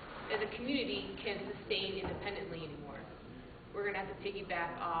 as a community, can sustain independently anymore. We're going to have to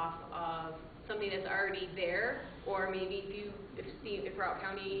piggyback off of something that's already there, or maybe if Routt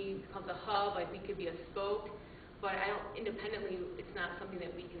County becomes a hub, like we could be a spoke, but independently, it's not something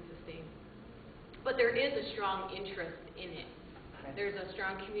that we can sustain. But there is a strong interest in it. There's a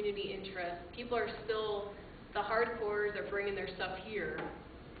strong community interest. People are still, the hardcores are bringing their stuff here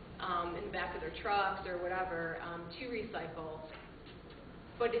in the back of their trucks or whatever to recycle.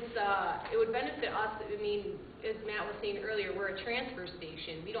 But it would benefit us. I mean, as Matt was saying earlier, we're a transfer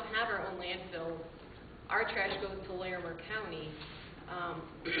station. We don't have our own landfills. Our trash goes to Larimer County.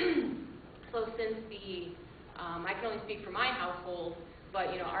 So since I can only speak for my household, but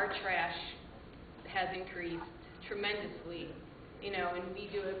our trash has increased tremendously. And we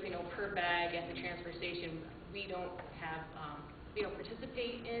do it, per bag at the transfer station. We don't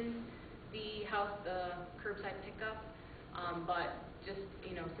participate in the curbside pickup, but just,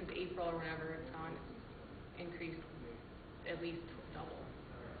 since April or whenever it's increased at least double.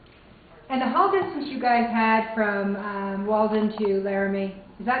 And the haul distance you guys had from Walden to Laramie,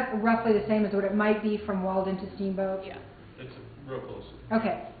 is that roughly the same as what it might be from Walden to Steamboat? Yeah. It's real close.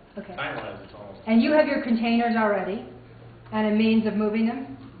 Okay, okay. Time-wise, it's almost. And you have your containers already, and a means of moving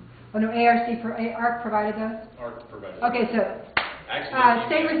them? Oh, no, ARC provided those? ARC provided. Okay, so, Actually,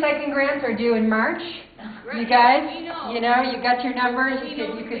 state recycling grants are due in March. You Right. guys, We know. you know, you got your numbers, We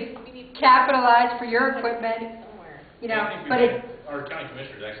know we need- capitalize for your equipment, somewhere. you know, I think but we've it, had- our county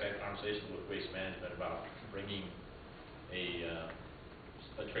commissioners actually had conversations with Waste Management about bringing a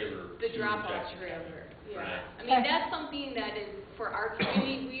trailer The to drop-off Jackson trailer, County. yeah. Right. I mean, that's something that is, for our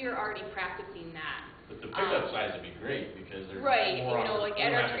community, we are already practicing that. But the pickup size would be great, because there's Right, more, you know, like we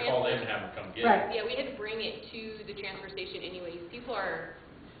at don't our have to call them transfer. and have them come get Right. it. Yeah, we had to bring it to the transfer station anyways. People are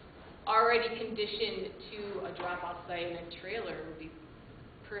already conditioned to a drop-off site, and a trailer would be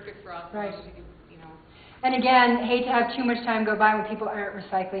perfect for us. Right. You know. and again, hate to have too much time go by when people aren't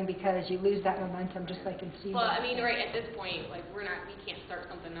recycling because you lose that momentum, just like in Steamboat. Well, I mean, right at this point, like, we can't start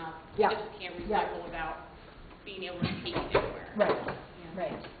something up. Yeah. We just can't Yeah. recycle without being able to take it anywhere. Right, Yeah.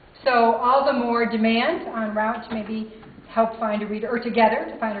 right. So all the more demand on Routt to maybe help find a or together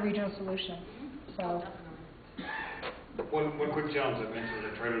to find a regional solution. So, One quick challenge I mentioned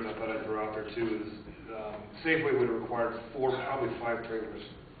with the trailers I thought I'd throw out there too is Safeway would have required probably five trailers.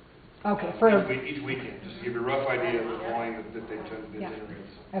 okay, for, Each weekend, just to give you a rough idea of the volume that they Yeah. generate.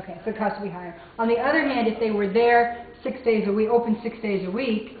 So. okay, so the cost would be higher. On the other hand, if they were there 6 days a week, open 6 days a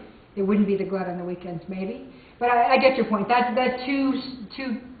week, it wouldn't be the glut on the weekends, maybe. But I get your point. That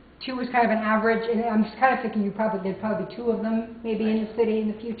two was kind of an average, and I'm just kind of thinking there'd probably be two of them maybe in the city in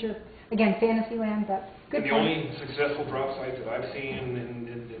the future. Again, fantasy land, but good And the point. only successful drop sites that I've seen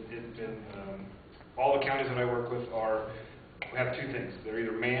in all the counties that I work with have two things. They're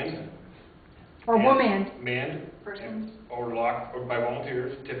either manned Or woman. manned Persons. or locked or by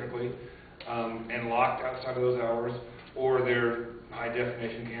volunteers typically, and locked outside of those hours, or they're high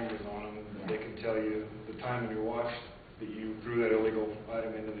definition cameras on them. They can tell you the time in your watch that you threw that illegal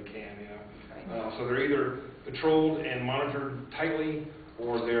item into the can. You know, so they're either patrolled and monitored tightly,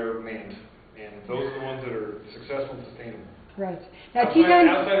 or they're manned, and those are the ones that are successful and sustainable. Right. Now,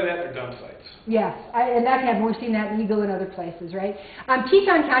 Outside of that, they're dump sites. yes, and that happens. We've seen that in Eagle and other places, right?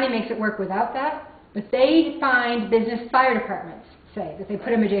 Teton County makes it work without that, but they find business fire departments say that they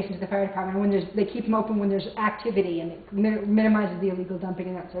put them adjacent to the fire department when they keep them open when there's activity, and it minimizes the illegal dumping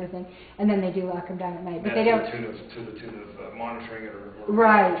and that sort of thing. And then they do lock them down at night, but they don't. To the tune of monitoring it or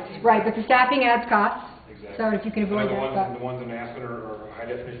Right. But the staffing adds costs. Exactly. So if you can avoid that, the ones in Aspen are high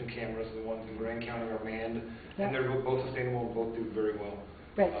definition cameras. The ones in Grand County are manned, Yeah. and they're both sustainable and both do very well.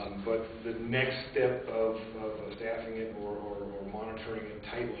 Right. But the next step of staffing it or monitoring it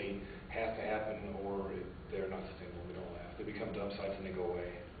tightly has to happen, or they're not sustainable. They don't last. They become dump sites and they go away.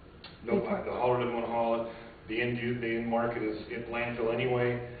 Good point. The hauler doesn't want to haul it. The end market is at landfill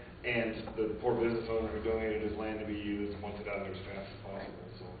anyway, and the poor business owners who are doing it is land to be used wants it out of there as fast as possible.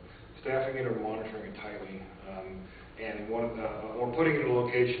 So staffing it or monitoring it tightly, or putting it in a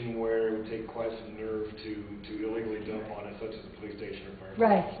location where it would take quite some nerve to illegally dump on it, such as a police station or fire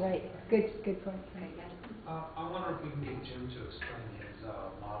station. Right. Good point. I wonder if we can get Jim to explain his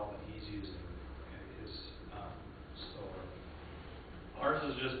model that he's using in his store. Ours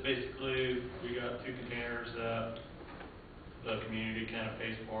is just basically, we got 2 containers that the community kind of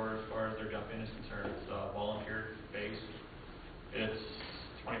pays for as far as their dumping is concerned. It's volunteer based. It's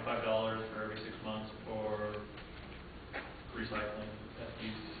 $25 for every 6 months for recycling at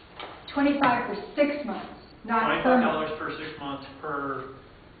these. 25 for 6 months, not per month. $25 for 6 months per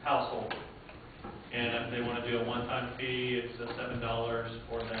household. And if they want to do a one-time fee, it's $7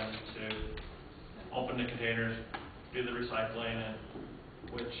 for them to open the containers, do the recycling, and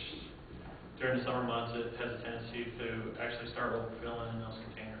which during the summer months it has a tendency to actually start overfilling in those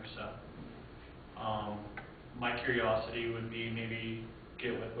containers. So my curiosity would be maybe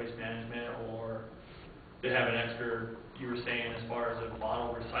get with Waste Management, or to have an extra, you were saying as far as a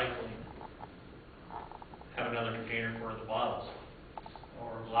bottle recycling, have another container for the bottles,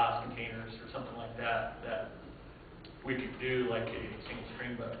 or glass containers or something like that, that we could do like a single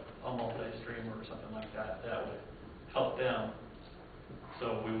stream, but a multi-stream or something like that, that would help them,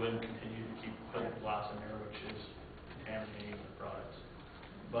 so we wouldn't continue to keep putting glass in there, which is contaminating the products.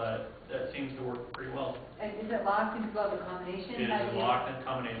 But that seems to work pretty well. And is it locked into the combination? It is a locked-in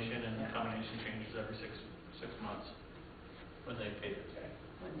combination, and the combination changes every six months when they pay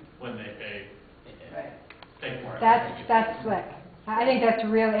when they pay. Right. Pay for it. That's slick. I think that's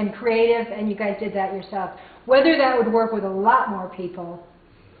real and creative, and you guys did that yourself. Whether that would work with a lot more people,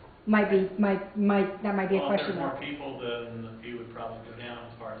 that might be a Well, if question. there's more people, then the fee would probably go down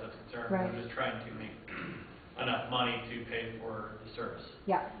as far as that's concerned. Right. We're just trying to make enough money to pay for the service.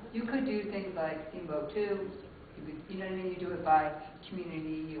 Yeah. You could do things like Steamboat 2, you know what I mean, you do it by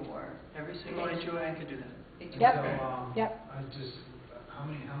community or. Every single HOA could do that. Yep. So, Yep. how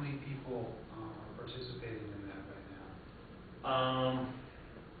many people are participating in that right now?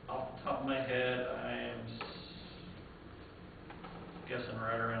 Off the top of my head, I am guessing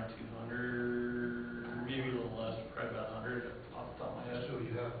right around 200, maybe a little less, probably about 100 off the top of my head. So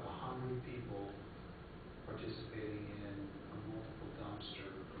you have 100 people participating in a multiple dumpster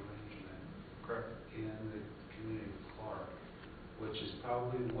arrangement. Correct. In the community of Clark, which is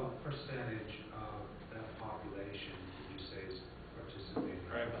probably what percentage of that population would you say is participating?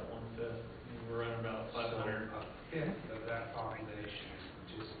 Probably about 1/5. We're running about 500. So a fifth of that population is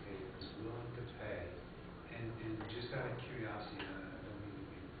participating, is willing to pay, and just out of curiosity, I don't mean to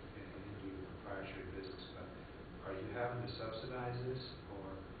be into your proprietary business, but are you having to subsidize this, or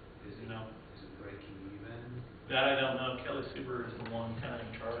is it, No. is it breaking even? That I don't know. Kelly Super is the one kind of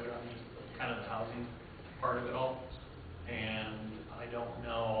in charge on kind of the housing part of it all. And I don't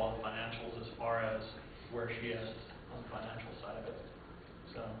know all the financials as far as where she is on the financial side of it.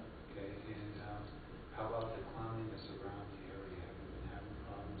 So, Okay, and how about the cleanliness around the area? Have you been having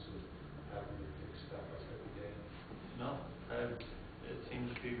problems with having to pick stuff up every day? no, it seems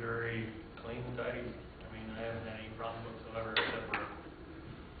to be very clean and tidy. I mean, I haven't had any problems whatsoever except for,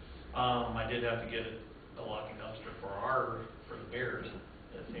 I did have to get a locking dumpster for the bears.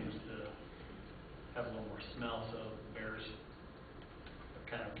 It seems to have a little more smell, so bears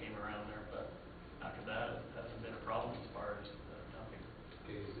kind of came around there, but after that, it hasn't been a problem as far as dumping.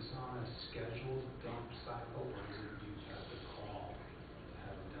 Okay, is this on a scheduled dump cycle, or is it you have to call to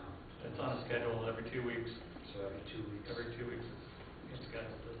have it dumped? It's on a schedule every 2 weeks. So every 2 weeks? Every 2 weeks it's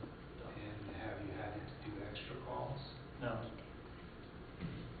scheduled to dump. And have you had to do extra calls? No.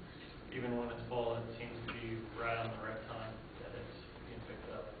 Even when it's full, it seems to be right on the right time that it's being picked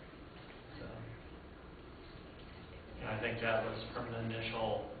up. So, and I think that was from the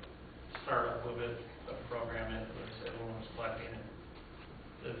initial startup of it, of the program, it was everyone was collecting it.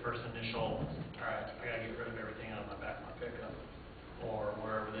 The first initial, all right, I gotta get rid of everything out of my back of my pickup or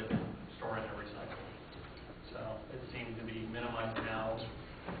wherever they've been storing their recycling. So it seemed to be minimized now,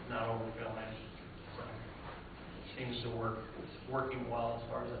 not overfilling. So it seems to work. It's working well as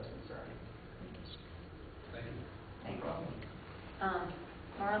far as that's concerned. Thank you. Thank you.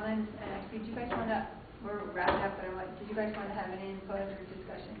 Marlon, did you guys want to, we're wrapping up, but did you guys want to have any input or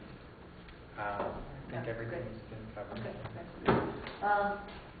discussion? I think everything's been covered. Okay, that's good.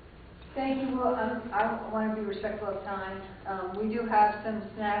 Thank you. Well, I want to be respectful of time. We do have some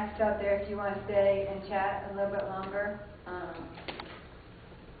snacks out there if you want to stay and chat a little bit longer.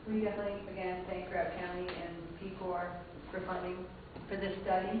 We definitely, again, thank Routt County and P4 for funding for this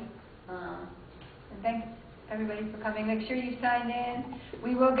study. And thanks everybody for coming. Make sure you signed in.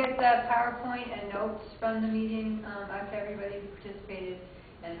 We will get the PowerPoint and notes from the meeting out to everybody who participated,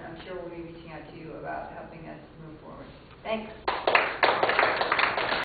 and I'm sure we'll be reaching out to you about helping us move forward. Thanks.